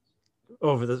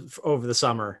over the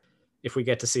summer if we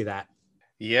get to see that.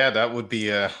 Yeah, that would be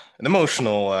an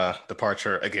emotional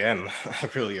departure again,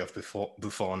 really, of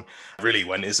Buffon. Really,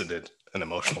 when isn't it an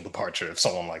emotional departure if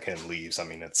someone like him leaves? I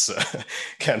mean, it's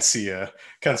can't see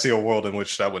a world in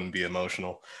which that wouldn't be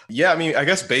emotional. Yeah, I mean, I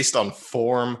guess based on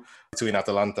form between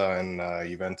Atalanta and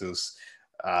Juventus,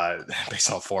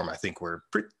 based on form, I think we're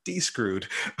pretty screwed.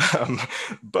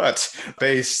 But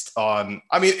based on,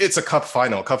 I mean, it's a cup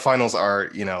final. Cup finals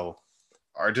are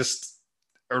just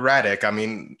erratic. I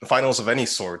mean, finals of any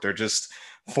sort, they're just,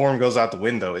 form goes out the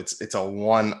window. It's a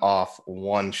one-off,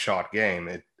 one-shot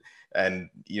game. And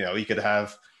you could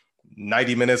have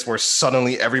 90 minutes where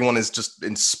suddenly everyone is just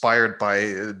inspired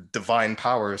by divine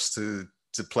powers to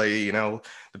play, the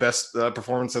best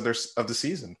performance of the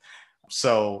season.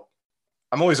 So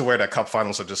I'm always aware that cup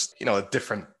finals are just, a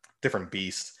different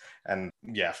beast. And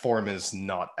yeah, form is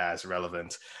not as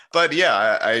relevant. But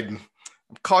yeah, I'm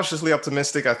cautiously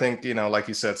optimistic. I think, like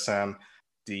you said, Sam,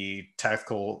 the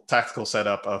tactical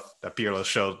setup that Pirlo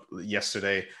showed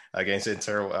yesterday against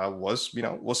Inter was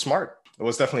smart. It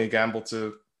was definitely a gamble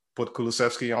to put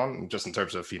Kulusevski on, just in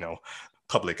terms of,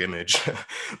 public image.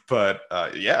 But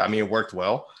yeah, I mean, it worked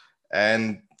well.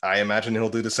 And I imagine he'll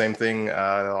do the same thing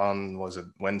on, was it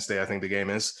Wednesday, I think the game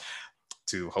is,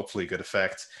 to hopefully good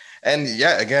effect. And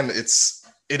yeah, again,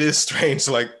 it is strange,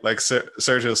 like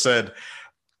Sergio said,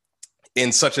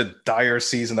 in such a dire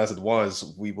season as it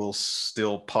was, we will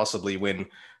still possibly win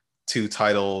 2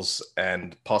 titles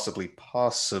and possibly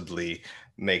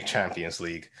make Champions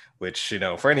League, which,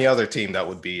 for any other team, that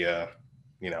would be, a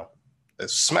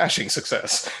smashing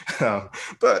success.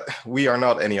 But we are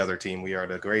not any other team. We are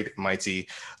the great, mighty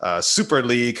Super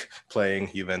League playing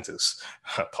Juventus.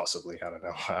 Possibly. I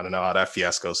don't know how that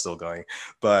fiasco is still going.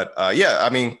 But yeah, I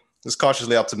mean, just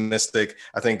cautiously optimistic.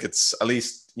 I think it's at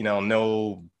least,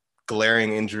 no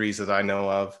glaring injuries that I know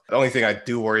of. The only thing I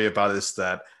do worry about is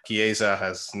that Chiesa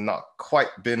has not quite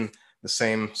been the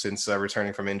same since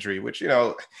returning from injury, which,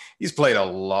 he's played a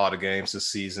lot of games this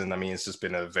season. I mean, it's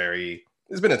been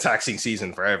a taxing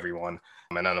season for everyone.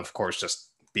 And then, of course,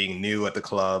 just being new at the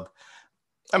club.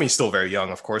 I mean, still very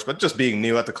young, of course, but just being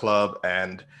new at the club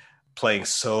and playing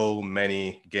so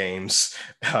many games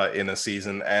in a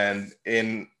season, and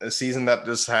in a season that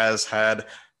just has had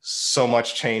so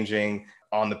much changing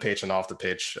on the pitch and off the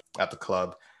pitch at the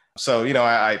club. So,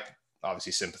 I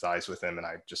obviously sympathize with him, and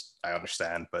I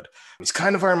understand, but he's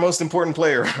kind of our most important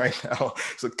player right now.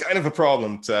 So kind of a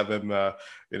problem to have him,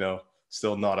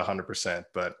 still not 100%,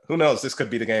 but who knows? This could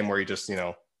be the game where he just,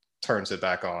 turns it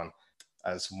back on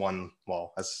as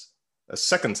a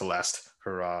second to last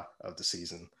hurrah of the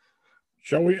season.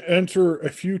 Shall we answer a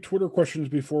few Twitter questions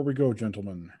before we go,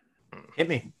 gentlemen? Hit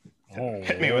me.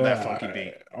 Hit me with that funky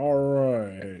beat. All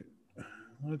right.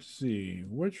 Let's see.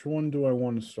 Which one do I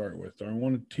want to start with? Do I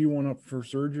want to tee one up for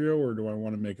Sergio, or do I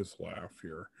want to make us laugh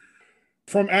here?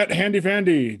 From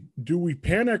 @HandyFandy, do we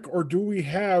panic or do we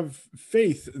have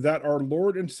faith that our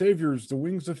Lord and Saviors, the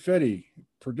Wings of Fetty,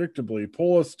 predictably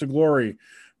pull us to glory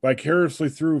vicariously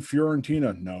through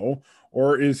Fiorentina? No.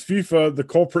 Or is FIFA the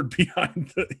culprit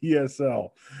behind the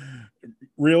ESL?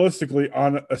 Realistically,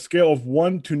 on a scale of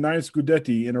 1 to 9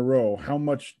 Scudetti in a row, how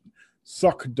much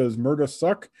suck does Murda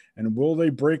suck, and will they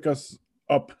break us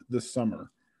up this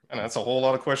summer? And that's a whole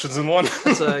lot of questions in one.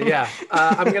 Yeah,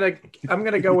 I'm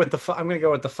gonna go with the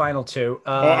final two.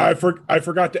 I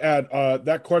forgot to add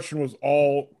that question was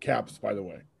all caps, by the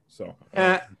way. So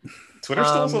Twitter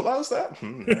still allows that.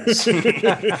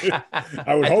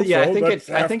 I would hope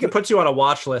so. I think it puts you on a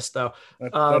watch list, though.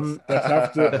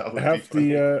 That's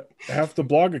half the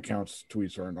blog accounts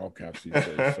tweets are in all caps these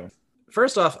days. So.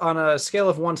 First off, on a scale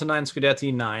of 1 to 9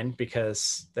 Scudetti, 9,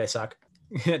 because they suck,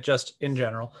 just in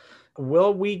general.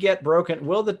 Will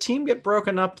the team get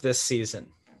broken up this season?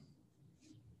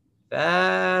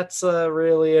 That's a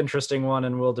really interesting one,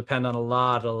 and will depend on a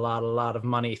lot of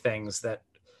money things that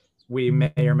we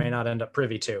may or may not end up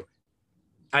privy to.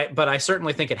 But I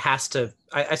certainly think it has to.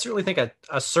 I certainly think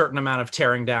a certain amount of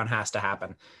tearing down has to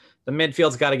happen. The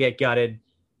midfield's got to get gutted.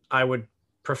 I would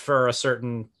prefer a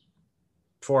certain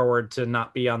forward to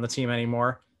not be on the team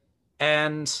anymore,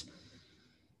 and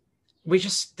we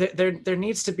just there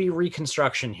needs to be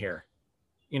reconstruction here.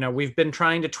 We've been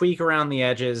trying to tweak around the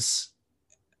edges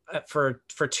for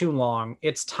too long.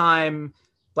 It's time,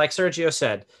 like Sergio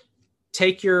said,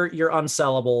 take your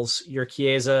unsellables, your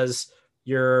Chiesas,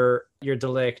 your De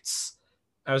Ligts.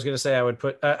 I was going to say I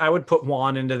would put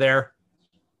Juan into there.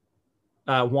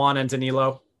 Juan and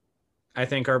Danilo, I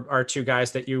think are two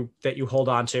guys that you hold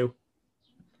on to.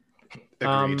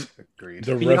 Agreed.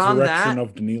 The resurrection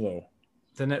of Danilo.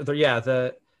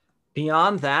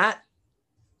 Beyond that,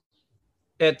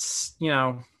 it's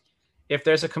if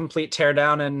there's a complete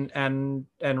teardown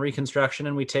and reconstruction,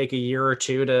 and we take a year or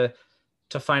two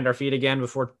to find our feet again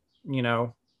before, you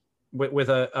know, with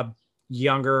a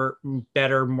younger,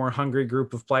 better, more hungry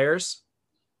group of players,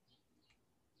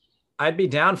 I'd be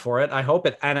down for it. I hope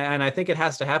it, and I think it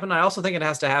has to happen. I also think it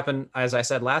has to happen, as I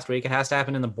said last week, it has to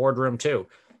happen in the boardroom too.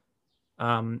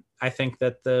 I think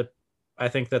that the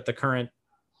current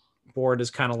board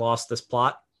has kind of lost this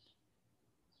plot,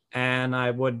 and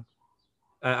I'd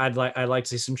like to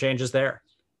see some changes there.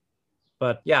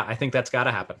 But yeah, I think that's got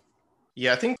to happen.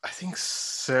 Yeah, I think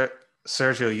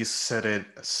Sergio, you said it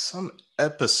some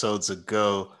episodes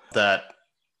ago that,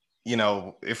 you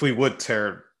know, if we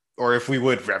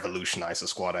would revolutionize the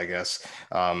squad, I guess,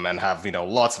 and have, you know,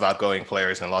 lots of outgoing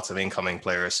players and lots of incoming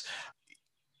players,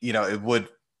 you know, it would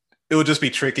just be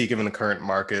tricky given the current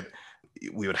market.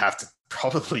 We would have to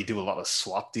probably do a lot of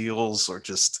swap deals or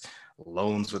just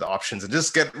loans with options and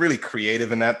just get really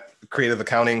creative in that creative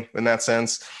accounting in that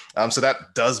sense. So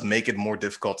that does make it more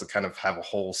difficult to kind of have a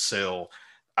wholesale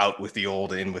out with the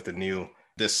old, in with the new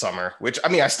this summer, which, I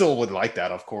mean, I still would like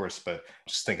that, of course, but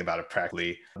just think about it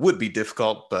practically would be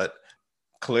difficult. But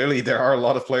clearly there are a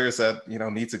lot of players that, you know,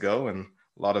 need to go, and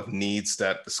a lot of needs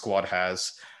that the squad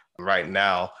has right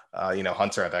now. You know,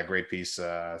 Hunter had that great piece,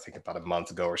 I think about a month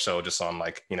ago or so, just on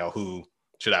like, you know, who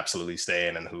should absolutely stay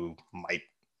in and who might,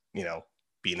 you know,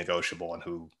 be negotiable and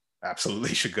who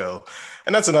absolutely should go.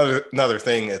 And that's another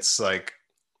thing. It's like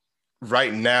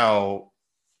right now,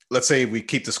 let's say we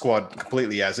keep the squad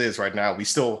completely as is right now, we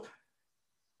still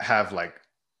have like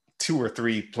 2 or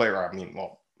 3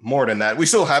 more than that. We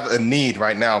still have a need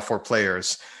right now for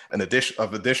players,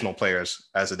 additional players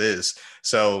as it is.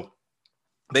 So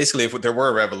basically, if there were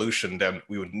a revolution, then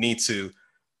we would need to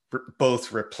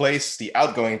both replace the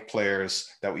outgoing players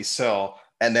that we sell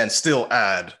and then still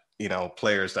add, you know,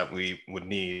 players that we would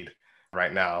need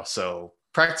right now. So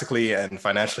practically and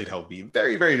financially, that would be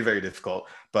very, very, very difficult.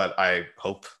 But I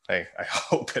hope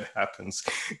it happens,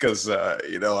 because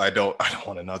you know, I don't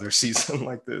want another season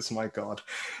like this. My God,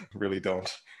 I really don't.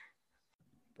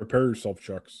 Prepare yourself,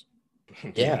 Chucks.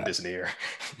 Yeah, this near.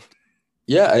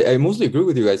 Yeah, I mostly agree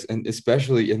with you guys, and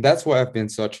especially, and that's why I've been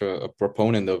such a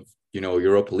proponent of, you know,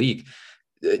 Europa League.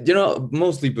 You know,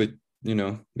 mostly, but you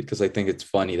know, because I think it's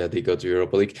funny that they go to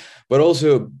Europa League, but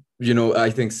also, you know,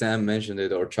 I think Sam mentioned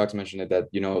it, or Chuck mentioned it, that,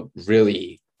 you know,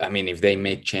 really, I mean, if they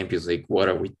make Champions League, what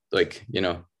are we like? You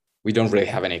know, we don't really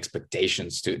have any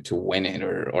expectations to win it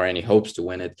or any hopes to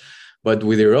win it. But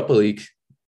with Europa League,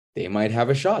 they might have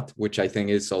a shot, which I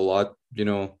think is a lot, you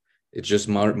know, it's just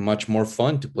much more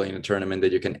fun to play in a tournament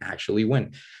that you can actually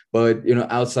win. But, you know,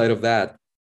 outside of that,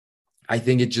 I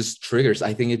think it just triggers.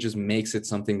 I think it just makes it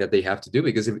something that they have to do,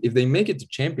 because if they make it to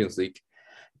Champions League,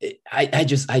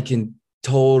 I can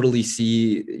totally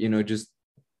see, you know, just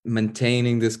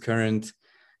maintaining this current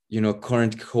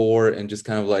core and just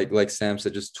kind of like Sam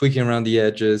said, just tweaking around the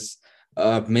edges.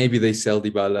 Maybe they sell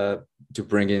Dybala to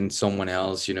bring in someone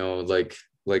else, you know,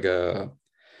 like a,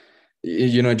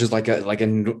 you know, just like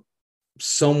a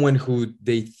someone who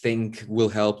they think will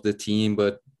help the team,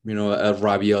 but, you know, a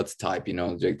Rabiot type, you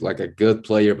know, like a good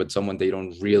player, but someone they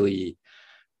don't really,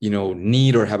 you know,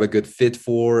 need or have a good fit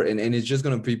for. And it's just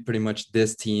going to be pretty much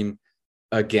this team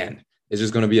again. It's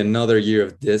just going to be another year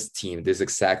of this team, this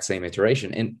exact same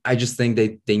iteration. And I just think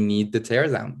they need the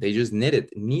teardown. They just need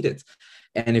it.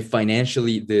 And if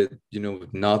financially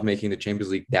not making the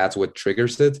Champions League, that's what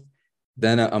triggers it,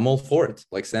 then I'm all for it.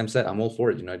 Like Sam said, I'm all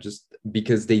for it, you know, just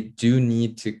because they do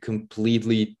need to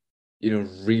completely, you know,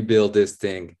 rebuild this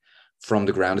thing from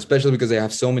the ground, especially because they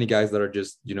have so many guys that are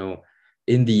just, you know,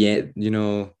 in the end, you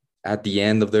know, at the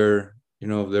end of their, you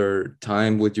know, their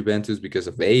time with Juventus, because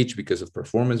of age, because of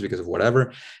performance, because of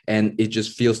whatever. And it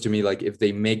just feels to me like if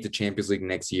they make the Champions League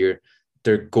next year,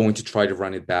 they're going to try to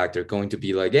run it back. They're going to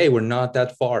be like, hey, we're not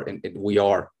that far. And we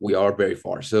are very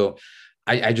far. So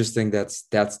I just think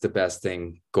that's the best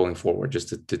thing going forward,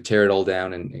 just to tear it all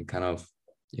down and kind of,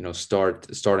 you know, start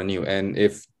anew. And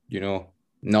if, you know,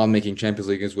 not making Champions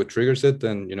League is what triggers it,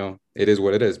 then, you know, it is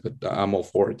what it is, but I'm all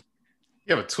for it.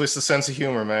 You have a twisted sense of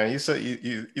humor, man. You said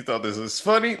you thought this was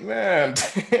funny, man.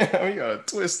 Damn, you got a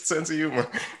twisted sense of humor.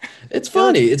 It's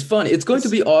funny. It's going to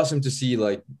be awesome to see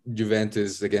like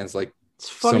Juventus against like, it's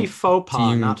funny faux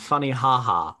pas, not funny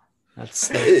haha.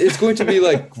 It's going to be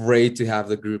like great to have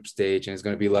the group stage, and it's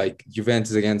going to be like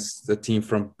Juventus against the team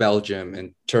from Belgium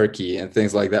and Turkey and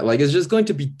things like that. Like, it's just going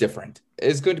to be different.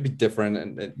 It's going to be different,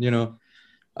 and you know,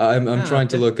 I'm trying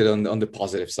to look at it on the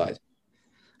positive side.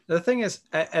 The thing is,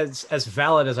 as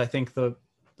valid as I think the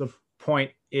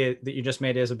point that you just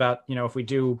made is about, you know, if we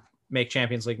do make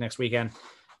Champions League next weekend,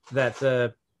 that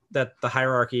the the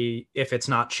hierarchy, if it's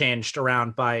not changed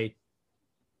around by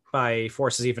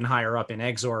forces even higher up in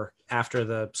Exor after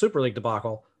the Super League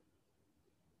debacle,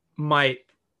 might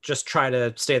just try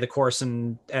to stay the course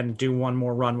and do one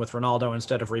more run with Ronaldo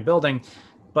instead of rebuilding.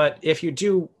 But if you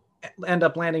do end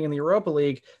up landing in the Europa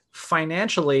League,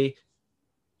 financially,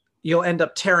 you'll end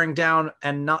up tearing down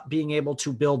and not being able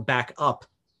to build back up.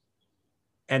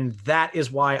 And that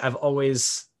is why I've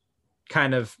always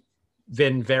kind of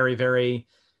been very, very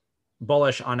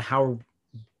bullish on how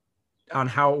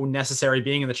necessary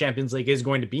being in the Champions League is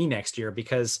going to be next year,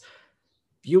 because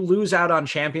you lose out on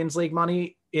Champions League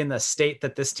money in the state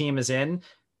that this team is in,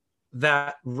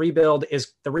 that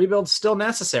the rebuild's still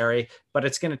necessary, but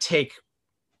it's going to take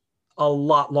a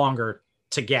lot longer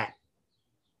to get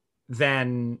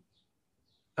than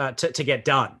to get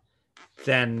done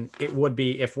than it would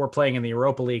be if we're playing in the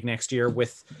Europa League next year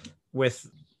with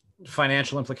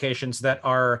financial implications that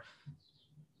are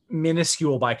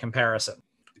minuscule by comparison.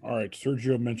 All right,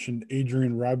 Sergio mentioned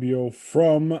Adrian Rabiot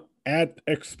from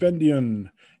 @Expendion.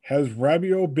 Has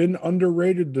Rabiot been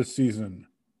underrated this season?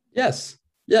 Yes.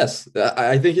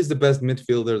 I think he's the best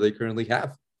midfielder they currently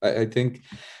have. I think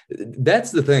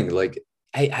that's the thing. Like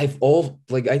I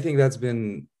think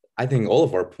all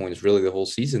of our points really the whole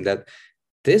season, that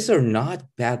these are not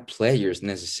bad players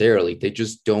necessarily. They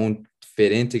just don't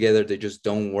fit in together. They just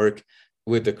don't work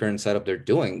with the current setup they're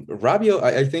doing. Rabiot,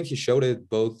 I think he showed it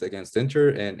both against Inter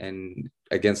and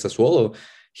against Sassuolo.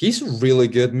 He's a really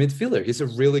good midfielder. He's a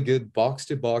really good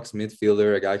box-to-box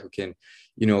midfielder, a guy who can,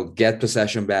 get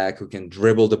possession back, who can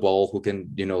dribble the ball, who can,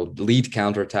 lead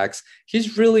counterattacks.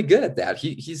 He's really good at that.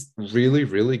 He's really,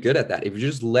 really good at that. If you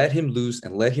just let him loose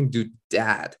and let him do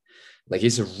that, like,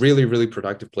 he's a really, really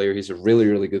productive player. He's a really,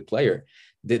 really good player.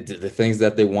 The things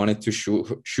that they wanted to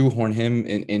shoehorn him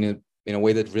in a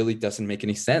way that really doesn't make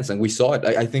any sense. And we saw it.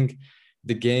 I think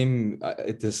the game,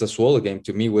 the Sassuolo game,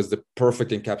 to me was the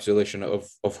perfect encapsulation of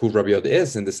who Rabiot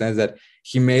is, in the sense that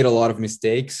he made a lot of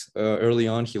mistakes early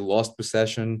on. He lost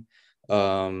possession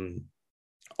often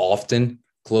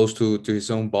close to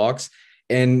his own box.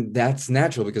 And that's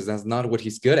natural because that's not what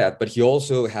he's good at. But he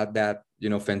also had that,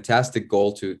 fantastic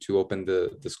goal to open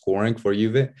the scoring for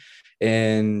Juve.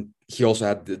 And he also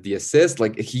had the assist.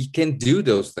 Like, he can do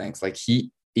those things. Like,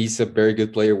 he's a very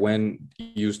good player when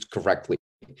used correctly.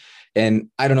 And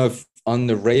I don't know if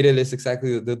underrated is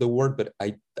exactly the word, but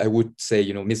I would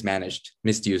say, mismanaged,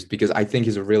 misused, because I think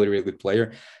he's a really, really good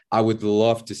player. I would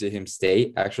love to see him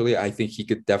stay. Actually, I think he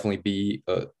could definitely be,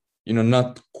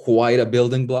 not quite a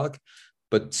building block,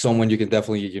 but someone you can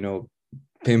definitely,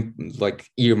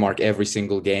 earmark every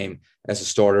single game as a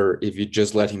starter if you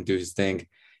just let him do his thing.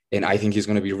 And I think he's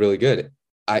going to be really good.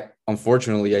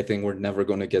 Unfortunately, I think we're never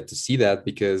going to get to see that,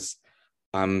 because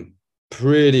I'm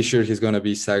pretty sure he's going to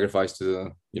be sacrificed to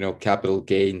the, capital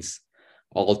gains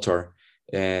altar.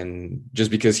 And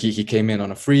just because he came in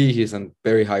on a free, he's on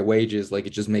very high wages, like, it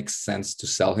just makes sense to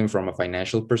sell him from a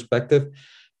financial perspective.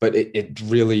 But it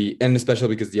really, and especially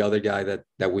because the other guy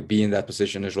that would be in that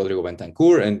position is Rodrigo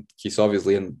Bentancur, and he's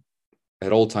obviously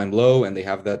at all-time low, and they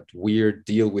have that weird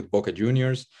deal with Boca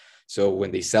Juniors. So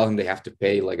when they sell him, they have to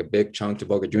pay like a big chunk to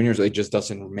Boca Juniors. It just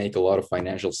doesn't make a lot of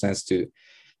financial sense to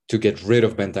get rid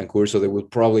of Bentancur. So they will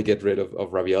probably get rid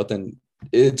of Rabiot, and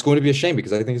it's going to be a shame,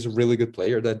 because I think he's a really good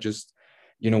player that just,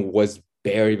 was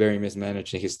very, very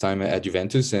mismanaged in his time at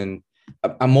Juventus. And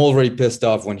I'm already pissed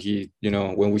off when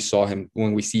when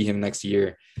we see him next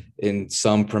year in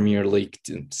some Premier League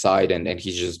side, and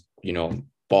he's just,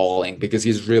 balling, because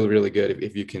he's really, really good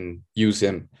if you can use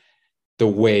him the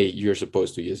way you're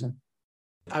supposed to use him.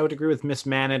 I would agree with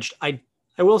mismanaged. I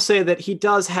will say that he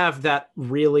does have that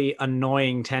really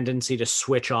annoying tendency to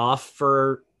switch off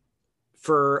for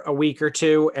a week or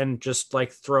two and just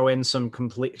like throw in some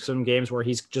games where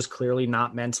he's just clearly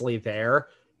not mentally there.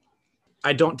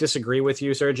 I don't disagree with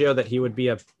you, Sergio, that he would be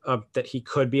that he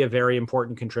could be a very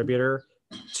important contributor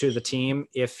to the team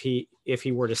if he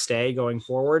were to stay going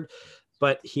forward.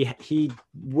 But he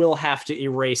will have to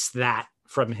erase that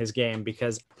from his game,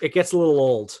 because it gets a little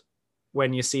old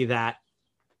when you see that,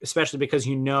 especially because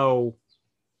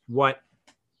what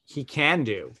he can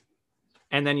do.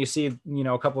 And then you see,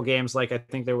 a couple of games, like I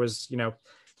think there was,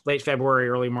 late February,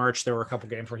 early March, there were a couple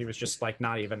of games where he was just like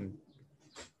not even,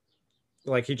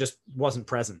 like, he just wasn't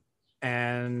present,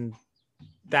 and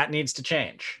that needs to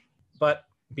change. But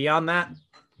beyond that,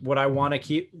 would I want to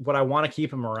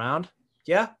keep him around?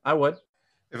 Yeah, I would.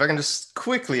 If I can just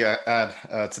quickly add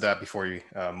to that before we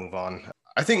move on.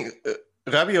 I think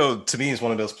Rabiot, to me, is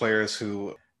one of those players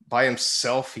who by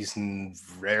himself, he's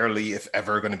rarely, if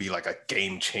ever, going to be like a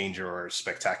game changer or a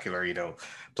spectacular,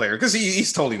 player, because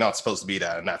he's totally not supposed to be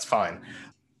that, and that's fine.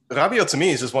 Rabiot to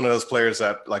me is just one of those players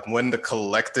that, like, when the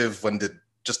collective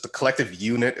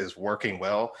unit is working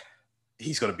well,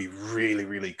 he's going to be really,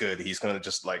 really good. He's going to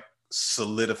just like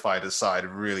solidify the side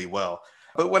really well.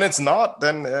 But when it's not,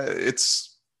 then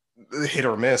it's hit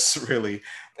or miss, really.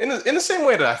 In the same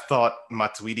way that I thought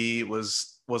Matuidi was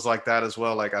like that as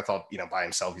well. Like, I thought, by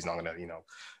himself, he's not going to,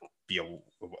 be a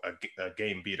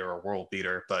game beater or world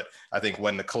beater. But I think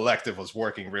when the collective was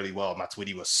working really well,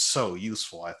 Matuidi was so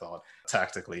useful, I thought,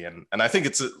 tactically. And I think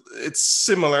it's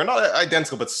similar, not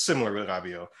identical, but similar with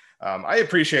Rabiot. I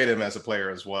appreciate him as a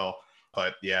player as well.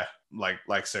 But yeah, like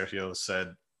Sergio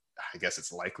said, I guess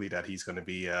it's likely that he's going to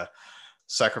be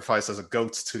sacrificed as a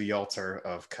goat to the altar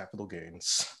of capital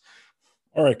gains.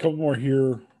 All right, a couple more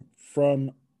here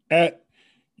from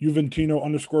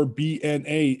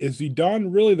 @Juventino_BNA. Is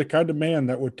Zidane really the kind of man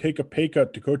that would take a pay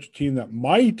cut to coach a team that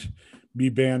might be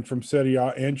banned from Serie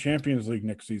A and Champions League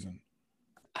next season?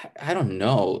 I don't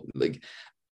know. Like,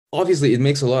 obviously, it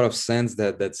makes a lot of sense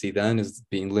that Zidane is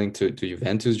being linked to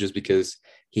Juventus just because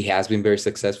he has been very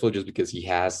successful, just because he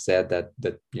has said that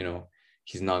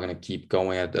he's not going to keep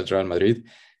going at Real Madrid.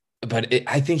 But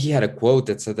I think he had a quote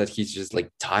that said that he's just like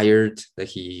tired, that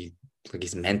he's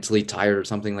mentally tired or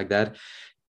something like that.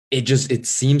 It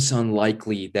seems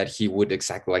unlikely that he would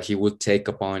take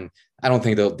upon. I don't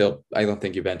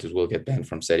think Juventus will get banned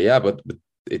from Serie A, but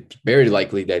it's very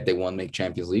likely that they won't make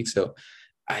Champions League. So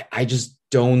I just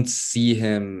don't see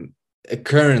him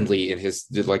currently in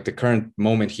the current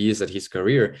moment he is at his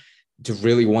career to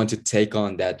really want to take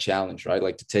on that challenge, right?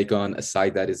 Like, to take on a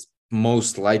side that is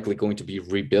most likely going to be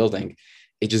rebuilding.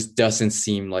 It just doesn't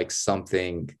seem like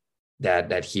something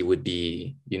that he would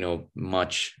be,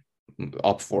 much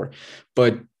up for.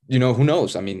 But, who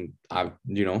knows? I mean, I'm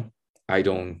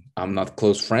not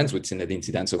close friends with Zinedine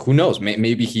Zidane, so who knows?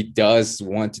 Maybe he does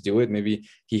want to do it. Maybe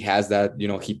he has that,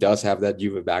 he does have that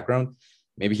Juve background.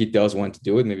 Maybe he does want to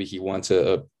do it. Maybe he wants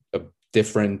a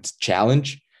different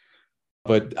challenge.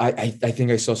 But I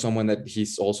think I saw someone that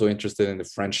he's also interested in the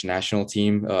French national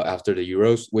team after the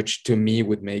Euros, which to me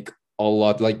would make a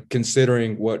lot, like,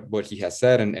 considering what he has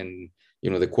said and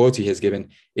the quotes he has given,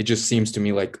 it just seems to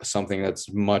me like something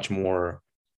that's much more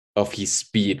of his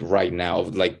speed right now,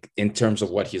 like in terms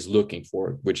of what he's looking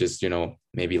for, which is,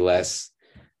 maybe a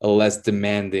less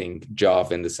demanding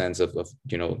job in the sense of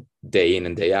day in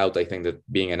and day out. I think that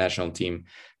being a national team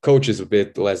coach is a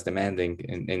bit less demanding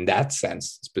in that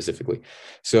sense specifically.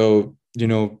 So,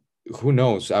 who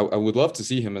knows? I would love to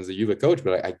see him as a Juve coach,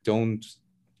 but I don't,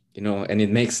 and it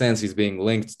makes sense he's being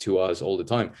linked to us all the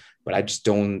time, but I just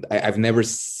don't, I've never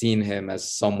seen him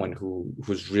as someone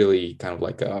who's really kind of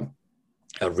like a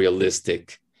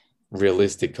realistic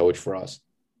coach for us.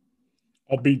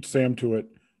 I'll beat Sam to it.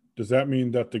 Does that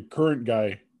mean that the current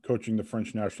guy coaching the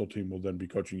French national team will then be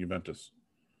coaching Juventus?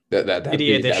 That'd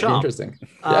be interesting.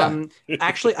 Yeah.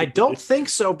 Actually, I don't think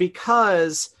so,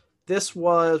 because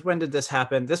when did this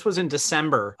happen? This was in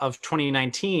December of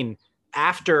 2019,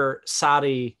 after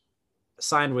Sarri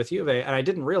signed with Juve. And I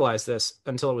didn't realize this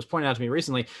until it was pointed out to me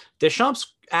recently.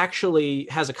 Deschamps actually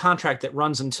has a contract that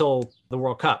runs until the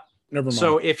World Cup. Never mind.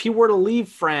 So if he were to leave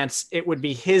France, it would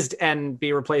be his and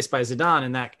be replaced by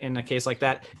Zidane. In a case like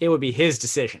that, it would be his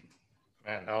decision.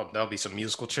 Man, that'll be some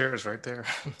musical chairs right there.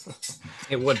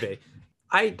 It would be.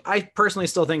 I personally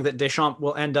still think that Deschamps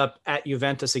will end up at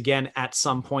Juventus again at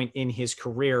some point in his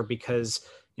career, because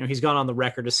he's gone on the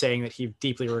record as saying that he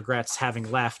deeply regrets having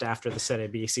left after the Serie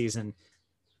B season.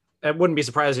 It wouldn't be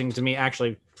surprising to me,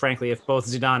 actually, frankly, if both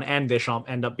Zidane and Deschamps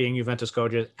end up being Juventus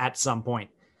coaches at some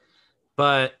point.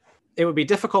 But it would be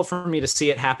difficult for me to see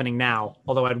it happening now,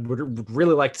 although I would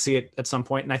really like to see it at some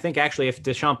point. And I think actually if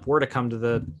Deschamps were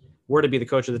to be the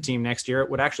coach of the team next year, it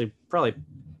would actually probably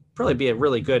be a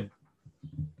really good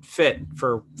fit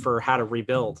for how to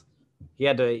rebuild. He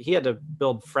had to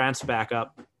build France back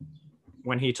up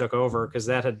when he took over, because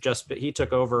he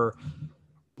took over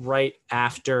right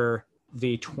after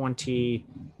the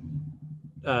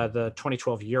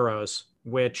 2012 Euros,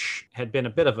 which had been a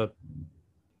bit of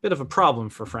a problem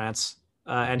for France,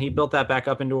 and he built that back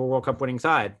up into a World Cup winning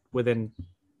side within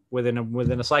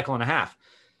a cycle and a half.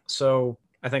 So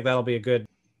I think that would be a good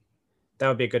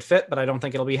fit, but I don't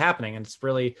think it'll be happening. And it's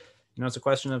really, it's a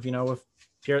question of, if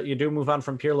you do move on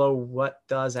from Pirlo, what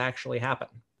does actually happen?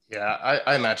 Yeah,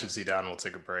 I imagine Zidane will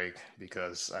take a break,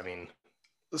 because, I mean,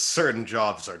 certain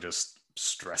jobs are just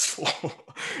stressful,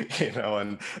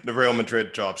 and the Real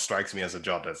Madrid job strikes me as a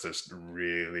job that's just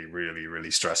really, really,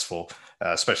 really stressful,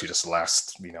 especially just the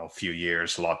last, few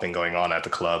years. A lot been going on at the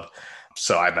club.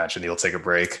 So I imagine he'll take a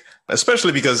break,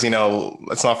 especially because,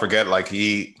 let's not forget, like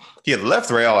he had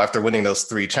left Real after winning those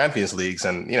 3 Champions Leagues,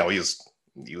 and,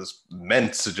 he was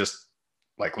meant to just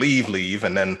like leave.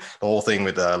 And then the whole thing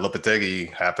with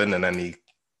Lopetegui happened, and then he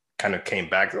kind of came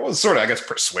back. It was sort of, I guess,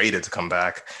 persuaded to come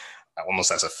back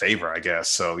almost as a favor, I guess.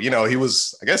 So, he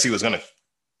was going to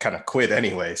kind of quit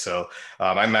anyway. So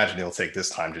I imagine he'll take this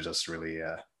time to just really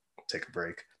take a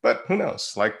break. But who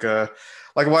knows? Like a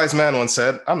wise man once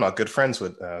said, I'm not good friends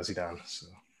with Zidane. So,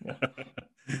 yeah.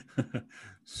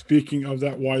 Speaking of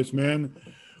that wise man,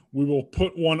 we will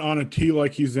put one on a tee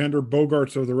like he's Xander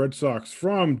Bogaerts of the Red Sox.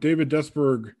 From David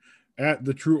Desberg at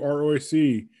the True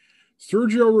ROIC.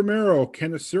 Sergio Romero,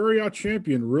 can a Serie A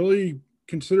champion really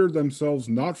consider themselves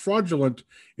not fraudulent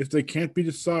if they can't beat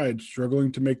a side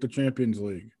struggling to make the Champions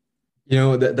League?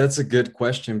 That's a good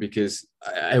question, because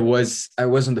I was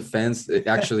on the fence.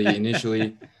 Actually,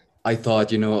 initially, I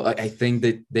thought, I think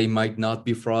that they might not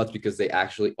be frauds because they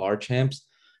actually are champs,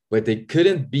 but they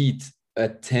couldn't beat a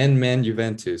 10-man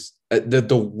Juventus,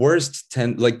 the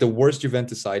worst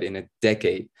Juventus side in a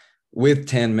decade, with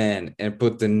 10 men, and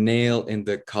put the nail in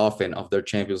the coffin of their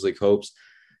Champions League hopes,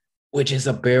 which is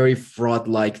a very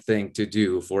fraud-like thing to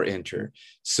do for Inter.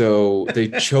 So they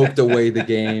choked away the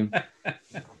game.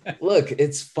 Look,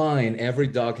 it's fine. Every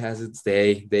dog has its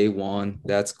day. They won.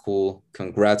 That's cool.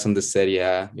 Congrats on the Serie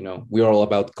A. We're all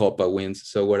about Copa wins,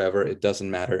 so whatever. It doesn't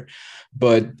matter.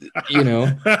 But,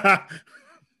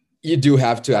 you do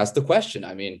have to ask the question.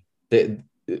 I mean,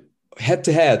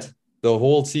 head-to-head, the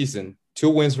whole season, 2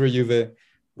 wins for Juve,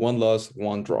 1 loss,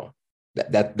 1 draw.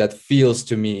 That feels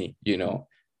to me,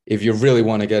 if you really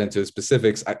want to get into the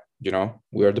specifics,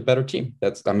 we are the better team.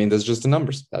 That's just the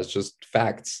numbers. That's just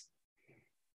facts.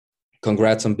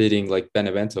 Congrats on beating like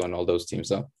Benevento and all those teams.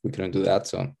 So we couldn't do that.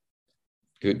 So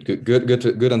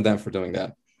good on them for doing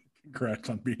that. Congrats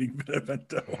on beating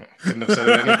Benevento. Couldn't have said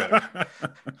it any better.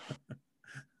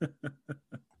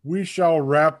 We shall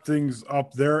wrap things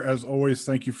up there. As always,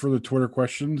 thank you for the Twitter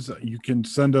questions. You can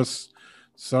send us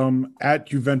some at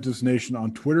Juventus Nation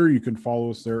on Twitter. You can follow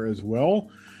us there as well.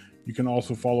 You can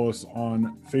also follow us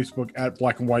on Facebook at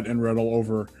Black and White and Red All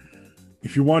Over.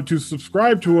 If you want to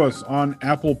subscribe to us on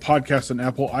Apple Podcasts and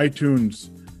Apple iTunes,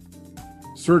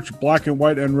 search Black and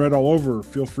White and Red All Over.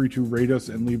 Feel free to rate us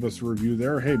and leave us a review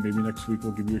there. Hey, maybe next week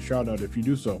we'll give you a shout out if you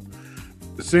do so.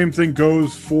 The same thing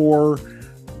goes for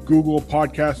Google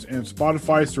Podcasts and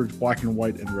Spotify. Search Black and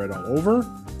White and Red All Over.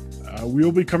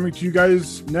 We'll be coming to you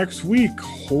guys next week,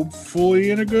 hopefully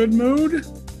in a good mood.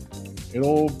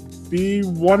 It'll be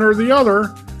one or the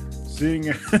other, seeing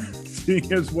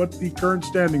as what the current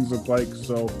standings look like.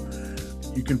 So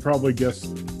you can probably guess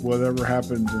whatever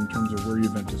happens in terms of where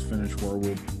Juventus finish, where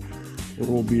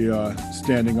we'll be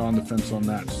standing on the fence on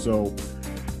that. So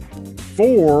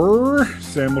for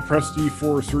Sam Lopresti,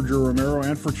 for Sergio Romero,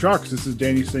 and for Chucks, this is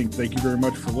Danny saying thank you very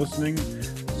much for listening.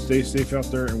 Stay safe out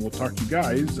there, and we'll talk to you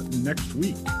guys next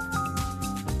week.